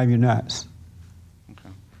going to drive you nuts. Okay.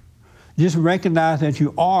 Just recognize that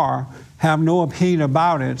you have no opinion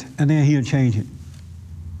about it, and then He'll change it.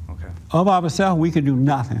 Okay. All by ourselves, we can do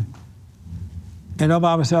nothing. And all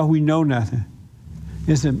by ourselves, we know nothing.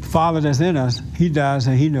 It's the Father that's in us. He does,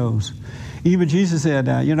 and He knows. Even Jesus said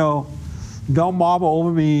that, don't marvel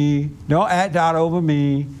over me, don't act out over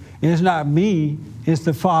me. It's not me, it's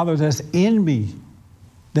the Father that's in me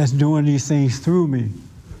that's doing these things through me.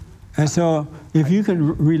 And so if you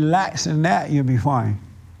can relax in that, you'll be fine.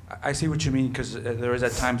 I see what you mean, because there is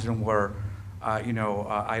at times where, I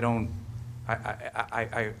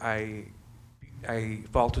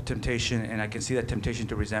fall to temptation, and I can see that temptation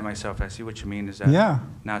to resent myself. I see what you mean, is that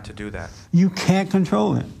not to do that. You can't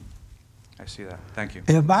control it. I see that. Thank you.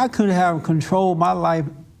 If I could have controlled my life,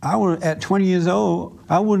 at 20 years old,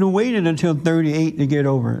 I wouldn't have waited until 38 to get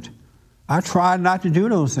over it. I tried not to do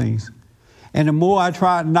those things. And the more I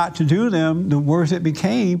tried not to do them, the worse it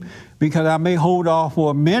became, because I may hold off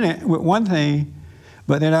for a minute with one thing,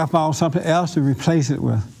 but then I found something else to replace it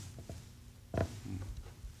with.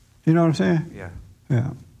 You know what I'm saying? Yeah.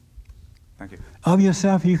 Yeah. Thank you. Of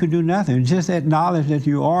yourself, you can do nothing. Just acknowledge that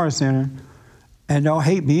you are a sinner, and don't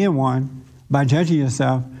hate being one by judging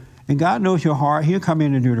yourself. And God knows your heart. He'll come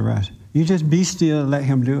in and do the rest. You just be still and let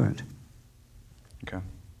Him do it. Okay.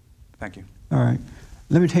 Thank you. All right.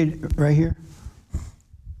 Let me take it right here.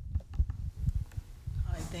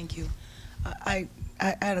 Hi, thank you. I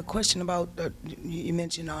had a question about, you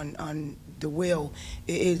mentioned on the will.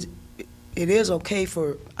 It is okay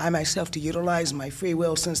for I myself to utilize my free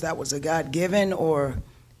will, since that was a God-given, or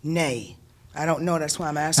nay? I don't know. That's why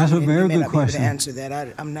I'm asking. That's a very good question. You may not be able to answer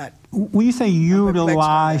that. I'm not. When you say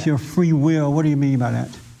utilize your free will, what do you mean by that?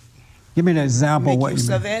 Give me an example of what you mean.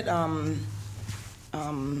 Make use of it.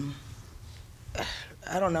 I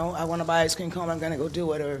don't know, I want to buy ice cream cone, I'm going to go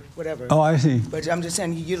do it or whatever. Oh, I see. But I'm just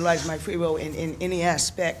saying, you utilize my free will in any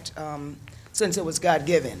aspect, since it was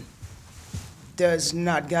God-given. Does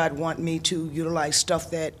not God want me to utilize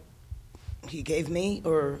stuff that he gave me,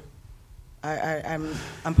 or I'm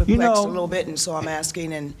perplexed a little bit, and so I'm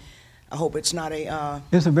asking, and I hope it's not a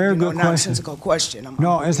it's a very good nonsensical question.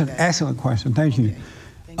 No, it's an excellent question. Thank you.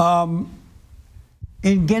 Okay. Thank you.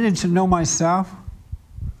 In getting to know myself,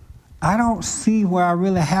 I don't see where I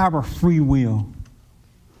really have a free will.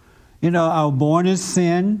 You know, I was born in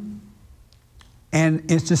sin,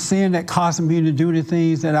 and it's the sin that causes me to do the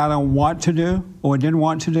things that I don't want to do or didn't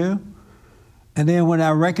want to do. And then when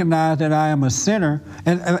I recognize that I am a sinner,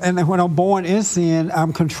 and when I'm born in sin,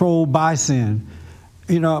 I'm controlled by sin.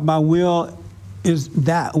 You know, my will is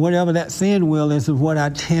that, whatever that sin will is what I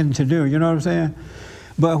tend to do. You know what I'm saying?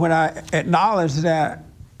 But when I acknowledge that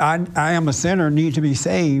I am a sinner, need to be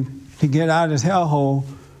saved to get out of this hellhole,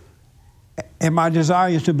 and my desire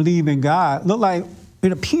is to believe in God, look like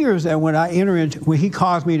it appears that when he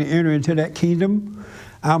caused me to enter into that kingdom,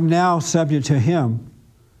 I'm now subject to him.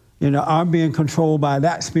 You know, I'm being controlled by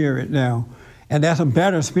that spirit now. And that's a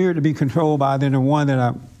better spirit to be controlled by than the one that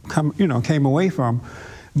I came away from.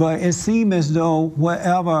 But it seems as though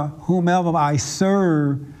whomever I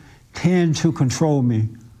serve tend to control me.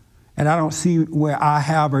 And I don't see where I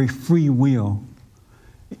have a free will.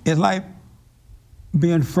 It's like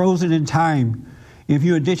being frozen in time. If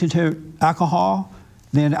you're addicted to alcohol,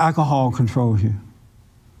 then alcohol controls you.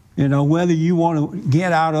 You know, whether you want to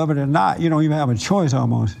get out of it or not, you don't even have a choice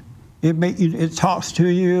almost. It talks to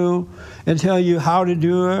you, it tells you how to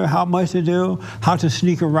do it, how much to do, how to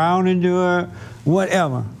sneak around and do it,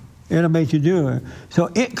 whatever. It'll make you do it. So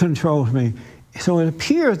it controls me. So it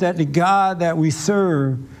appears that the God that we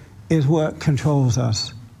serve is what controls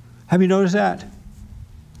us. Have you noticed that?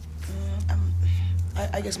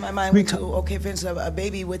 I guess my mind went to, okay, for instance, a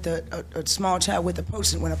baby with a small child with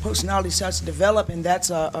when a personality starts to develop, and that's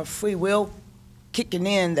a free will kicking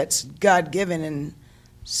in that's God-given, and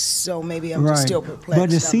so maybe I'm just still perplexed.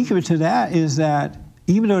 But the secret to that is that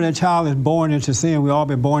even though that child is born into sin, we all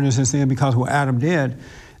been born into sin because of what Adam did,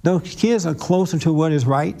 those kids are closer to what is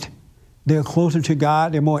right. They're closer to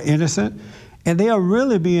God. They're more innocent. And they are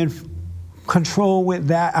really being controlled with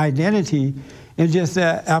that identity. It's just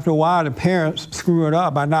that after a while, the parents screw it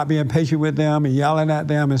up by not being patient with them and yelling at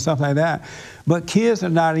them and stuff like that. But kids are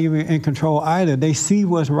not even in control either. They see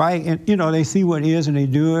what's right, and they see what is, and they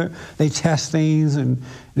do it. They test things, and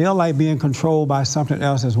they're like being controlled by something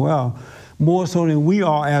else as well, more so than we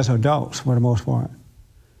are as adults for the most part.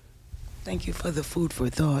 Thank you for the food for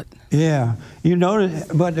thought. Yeah,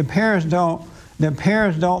 but the parents don't. The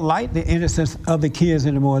parents don't like the innocence of the kids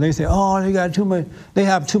anymore. They say, oh, they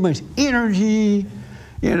have too much energy.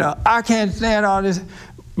 I can't stand all this.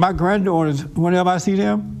 My granddaughters, whenever I see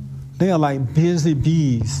them, they are like busy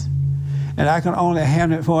bees. And I can only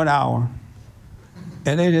handle it for an hour.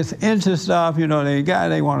 And they just into stuff, they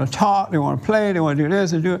want to talk, they want to play, they want to do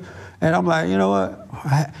this and do it. And I'm like, you know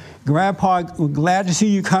what? Grandpa, glad to see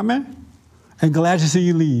you coming and glad to see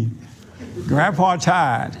you leave. Grandpa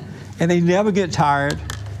tired. And they never get tired.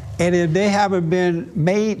 And if they haven't been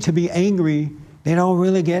made to be angry, they don't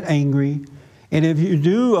really get angry. And if you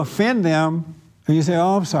do offend them, and you say,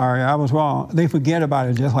 oh, I'm sorry, I was wrong, they forget about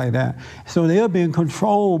it just like that. So they're being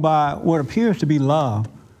controlled by what appears to be love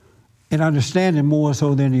and understanding more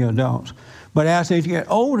so than the adults. But as they get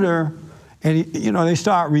older and, they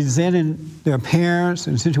start resenting their parents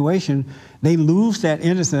and situation, they lose that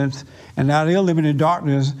innocence, and now they're living in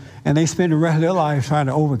darkness, and they spend the rest of their life trying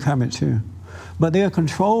to overcome it too. But they're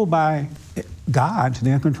controlled by God.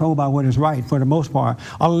 They're controlled by what is right for the most part,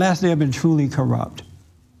 unless they've been truly corrupt.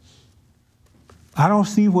 I don't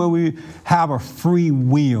see where we have a free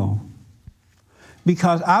will,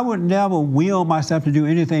 because I would never will myself to do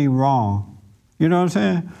anything wrong. You know what I'm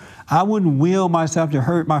saying? I wouldn't will myself to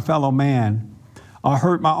hurt my fellow man or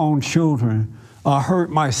hurt my own children or hurt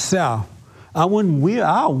myself. I'll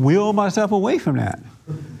will myself away from that.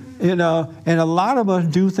 And a lot of us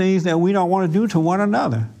do things that we don't want to do to one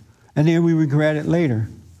another, and then we regret it later.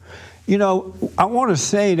 I want to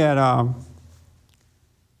say that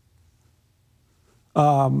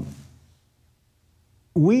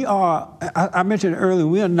we are, I mentioned earlier,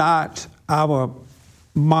 we are not our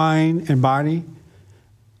mind and body.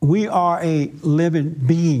 We are a living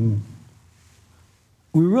being.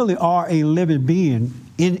 We really are a living being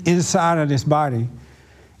inside of this body.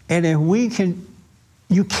 And if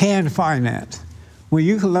you can find that, where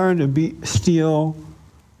you can learn to be still,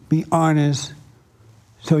 be honest,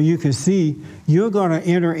 so you can see you're going to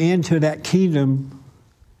enter into that kingdom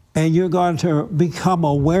and you're going to become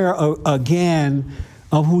aware again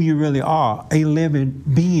of who you really are, a living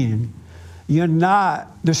being. You're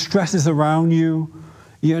not the stresses around you.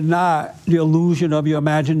 You're not the illusion of your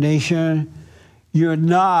imagination. You're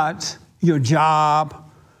not your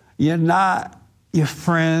job. You're not your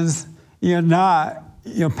friends. You're not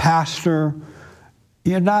your pastor.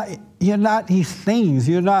 You're not these things.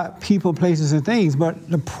 You're not people, places, and things. But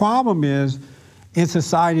the problem is, in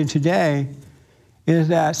society today, is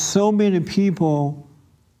that so many people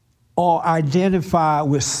are identified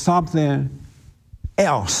with something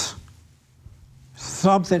else.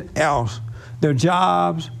 Something else. Their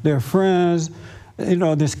jobs, their friends. You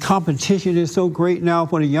know, this competition is so great now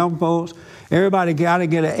for the young folks. Everybody got to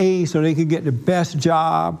get an A so they can get the best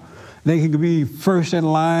job. They can be first in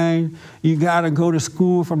line. You got to go to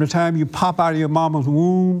school from the time you pop out of your mama's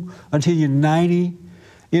womb until you're 90.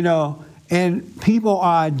 You know, and people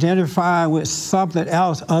are identifying with something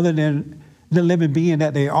else other than the living being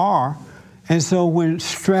that they are. And so when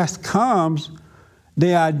stress comes,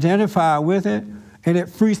 they identify with it, and it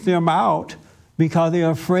freaks them out because they're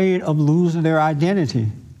afraid of losing their identity.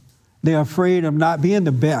 They're afraid of not being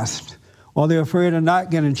the best, or they're afraid of not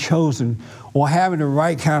getting chosen, or having the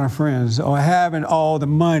right kind of friends, or having all the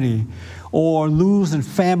money, or losing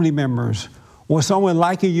family members, or someone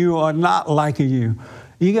liking you or not liking you.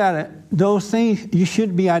 You gotta, those things, you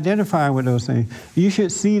shouldn't be identifying with those things. You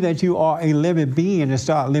should see that you are a living being and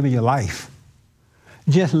start living your life.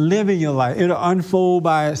 Just living your life. It'll unfold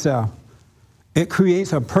by itself. It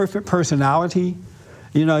creates a perfect personality.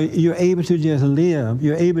 You know, you're able to just live.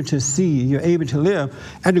 You're able to see. You're able to live.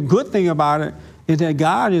 And the good thing about it is that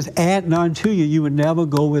God is adding unto you. You would never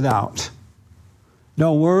go without.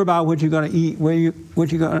 Don't worry about what you're going to eat, where you're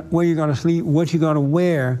going to sleep, what you're going to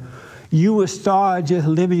wear. You will start just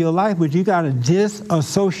living your life, but you got to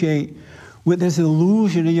disassociate with this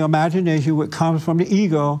illusion in your imagination, which comes from the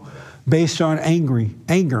ego, based on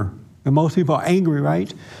anger. And most people are angry,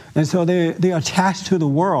 right? And so they're attached to the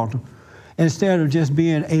world instead of just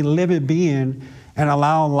being a living being and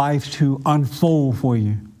allowing life to unfold for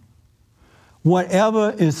you.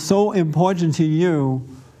 Whatever is so important to you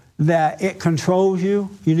that it controls you,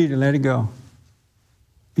 you need to let it go.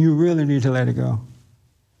 You really need to let it go.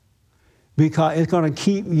 Because it's going to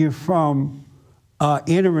keep you from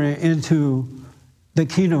entering into the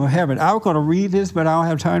kingdom of heaven. I was going to read this, but I don't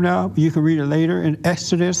have time now. You can read it later in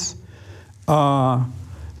Exodus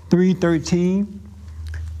 3:13.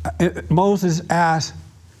 Moses asked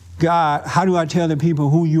God, how do I tell the people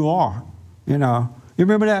who you are? You know, you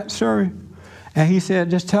remember that story? And he said,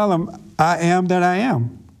 just tell them, I am that I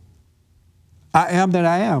am. I am that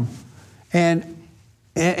I am. And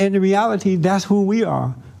in reality, that's who we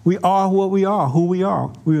are. We are what we are, who we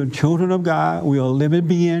are. We are children of God. We are a living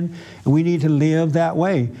being, and we need to live that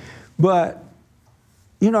way. But,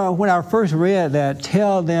 you know, when I first read that,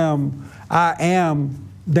 tell them I am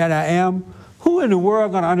that I am, who in the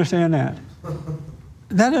world going to understand that?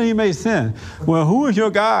 That doesn't even make sense. Well, who is your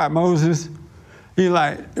God, Moses? He's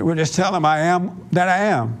like, well, just tell him I am that I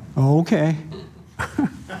am. Oh, okay.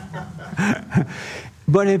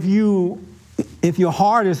 But if your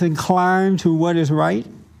heart is inclined to what is right,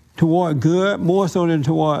 toward good, more so than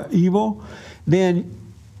toward evil, then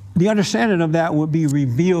the understanding of that would be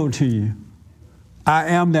revealed to you. I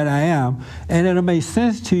am that I am. And it'll make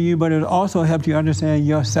sense to you, but it'll also help you understand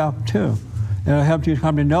yourself too. It'll help you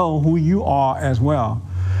come to know who you are as well.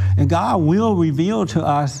 And God will reveal to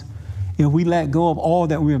us if we let go of all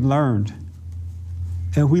that we have learned.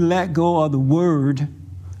 If we let go of the word,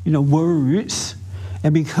 words,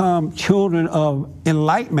 and become children of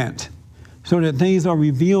enlightenment so that things are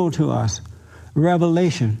revealed to us.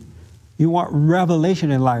 Revelation. You want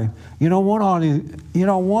revelation in life. You don't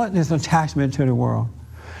want this attachment to the world.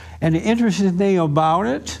 And the interesting thing about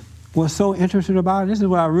it, what's so interesting about it, this is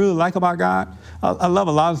what I really like about God. I love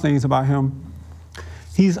a lot of things about him.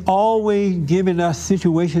 He's always giving us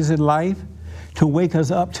situations in life to wake us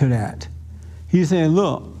up to that. He's saying,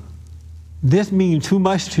 look, this means too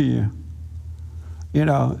much to you.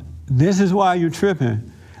 This is why you're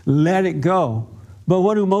tripping. Let it go. But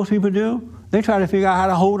what do most people do? They try to figure out how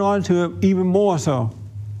to hold on to it even more so.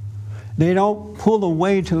 They don't pull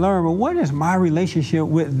away to learn, but what is my relationship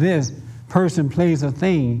with this person plays a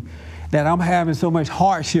thing that I'm having so much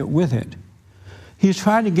hardship with it? He's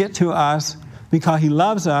trying to get to us because he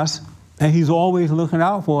loves us and he's always looking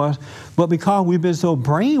out for us. But because we've been so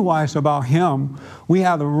brainwashed about him, we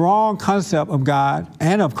have the wrong concept of God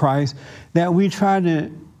and of Christ that we try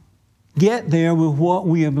to get there with what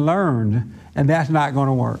we have learned, and that's not going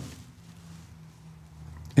to work.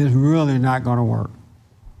 It's really not going to work.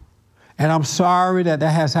 And I'm sorry that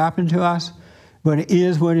that has happened to us, but it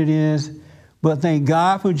is what it is. But thank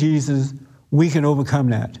God for Jesus, we can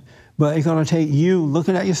overcome that. But it's going to take you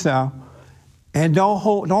looking at yourself, and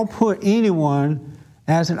don't put anyone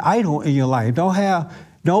as an idol in your life.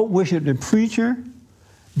 Don't worship the preacher.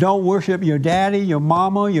 Don't worship your daddy, your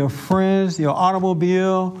mama, your friends, your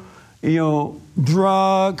automobile, your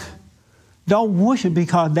drug. Don't worship,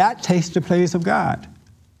 because that takes the place of God.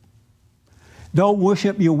 Don't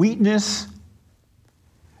worship your weakness,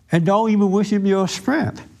 and don't even worship your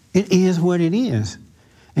strength. It is what it is.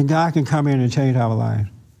 And God can come in and change our lives.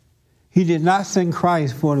 He did not send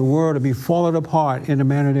Christ for the world to be fallen apart in the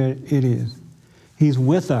manner that it is. He's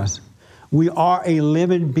with us. We are a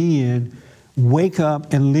living being. Wake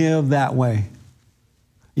up and live that way.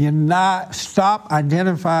 Stop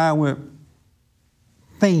identifying with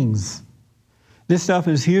things. This stuff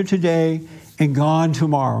is here today and gone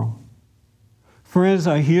tomorrow. Friends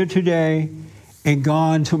are here today and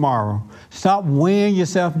gone tomorrow. Stop weighing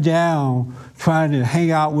yourself down, trying to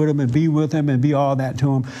hang out with them and be with them and be all that to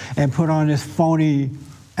them and put on this phony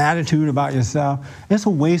attitude about yourself. It's a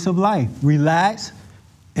waste of life. Relax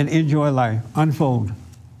and enjoy life. Unfold.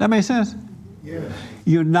 That makes sense? Yes.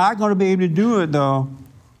 You're not going to be able to do it, though,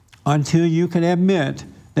 until you can admit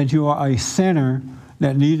that you are a sinner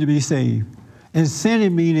that needs to be saved. And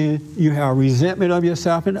sinning meaning you have resentment of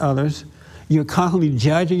yourself and others. You're constantly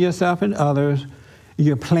judging yourself and others.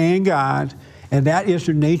 You're playing God, and that is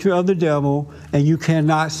the nature of the devil, and you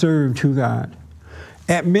cannot serve to God.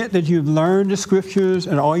 Admit that you've learned the scriptures,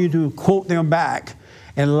 and all you do is quote them back,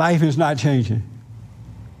 and life is not changing.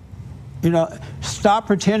 Stop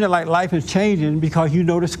pretending like life is changing because you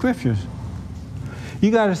know the scriptures.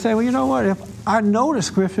 You got to say, well, you know what? If I know the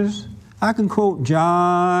scriptures, I can quote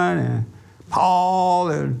John and Paul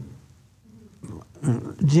and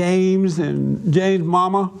James and James'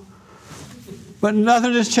 mama, but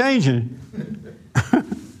nothing is changing.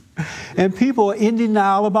 And people are in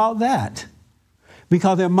denial about that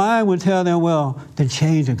because their mind would tell them, well, the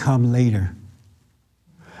change will come later.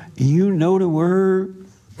 You know the word,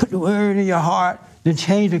 put the word in your heart, the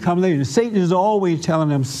change will come later. Satan is always telling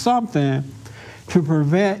them something to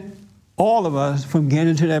prevent all of us from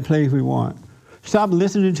getting to that place we want. Stop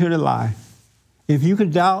listening to the lie. If you can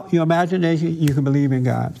doubt your imagination, you can believe in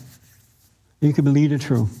God. You can believe the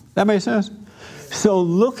truth. That makes sense? So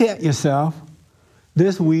look at yourself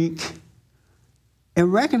this week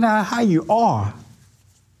and recognize how you are.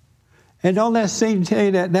 And don't let Satan tell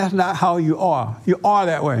you that that's not how you are. You are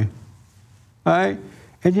that way. All right?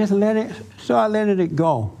 And just start letting it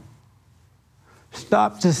go.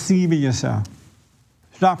 Stop deceiving yourself.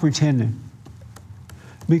 Stop pretending.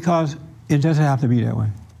 Because it doesn't have to be that way.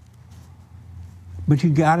 But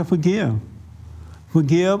you got to forgive.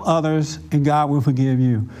 Forgive others, and God will forgive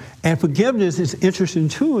you. And forgiveness is interesting,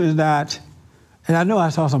 too, is that, and I know I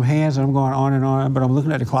saw some hands, and I'm going on and on, but I'm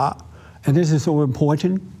looking at the clock, and this is so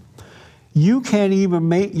important. You can't even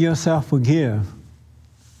make yourself forgive.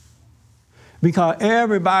 Because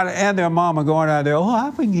everybody and their mama going out there, oh,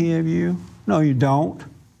 I forgive you. No, you don't.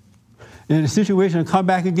 In the situation will come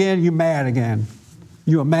back again, you're mad again.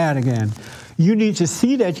 You are mad again. You need to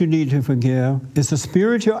see that you need to forgive. It's a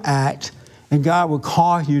spiritual act, and God will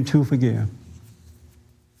cause you to forgive.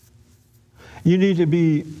 You need to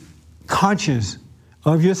be conscious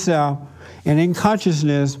of yourself, and in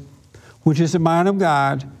consciousness, which is the mind of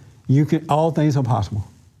God, all things are possible.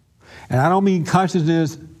 And I don't mean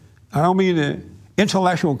consciousness, I don't mean the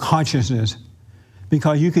intellectual consciousness,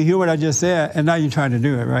 because you can hear what I just said, and now you're trying to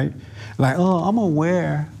do it, right? Like, oh, I'm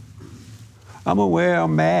aware,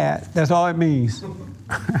 I'm mad. That's all it means.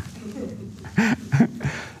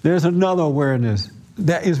 There's another awareness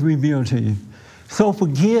that is revealed to you. So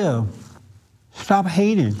forgive. Stop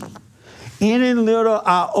hating. Any little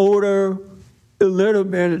iota, a little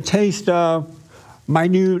bit of taste of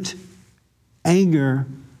minute anger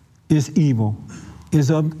is evil,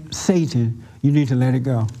 is of Satan. You need to let it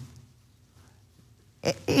go.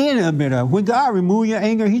 Any bit of, when God removes your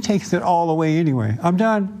anger, he takes it all away anyway. I'm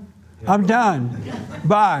done. I'm done.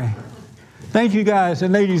 Bye. Thank you guys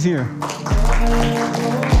and ladies here.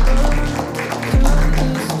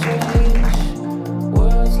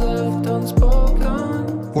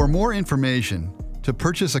 For more information, to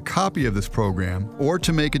purchase a copy of this program, or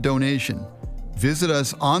to make a donation, visit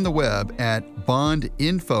us on the web at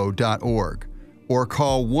bondinfo.org or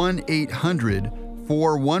call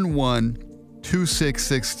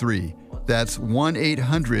 1-800-411-2663. That's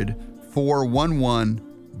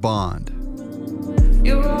 1-800-411-BOND.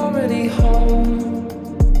 You're already home.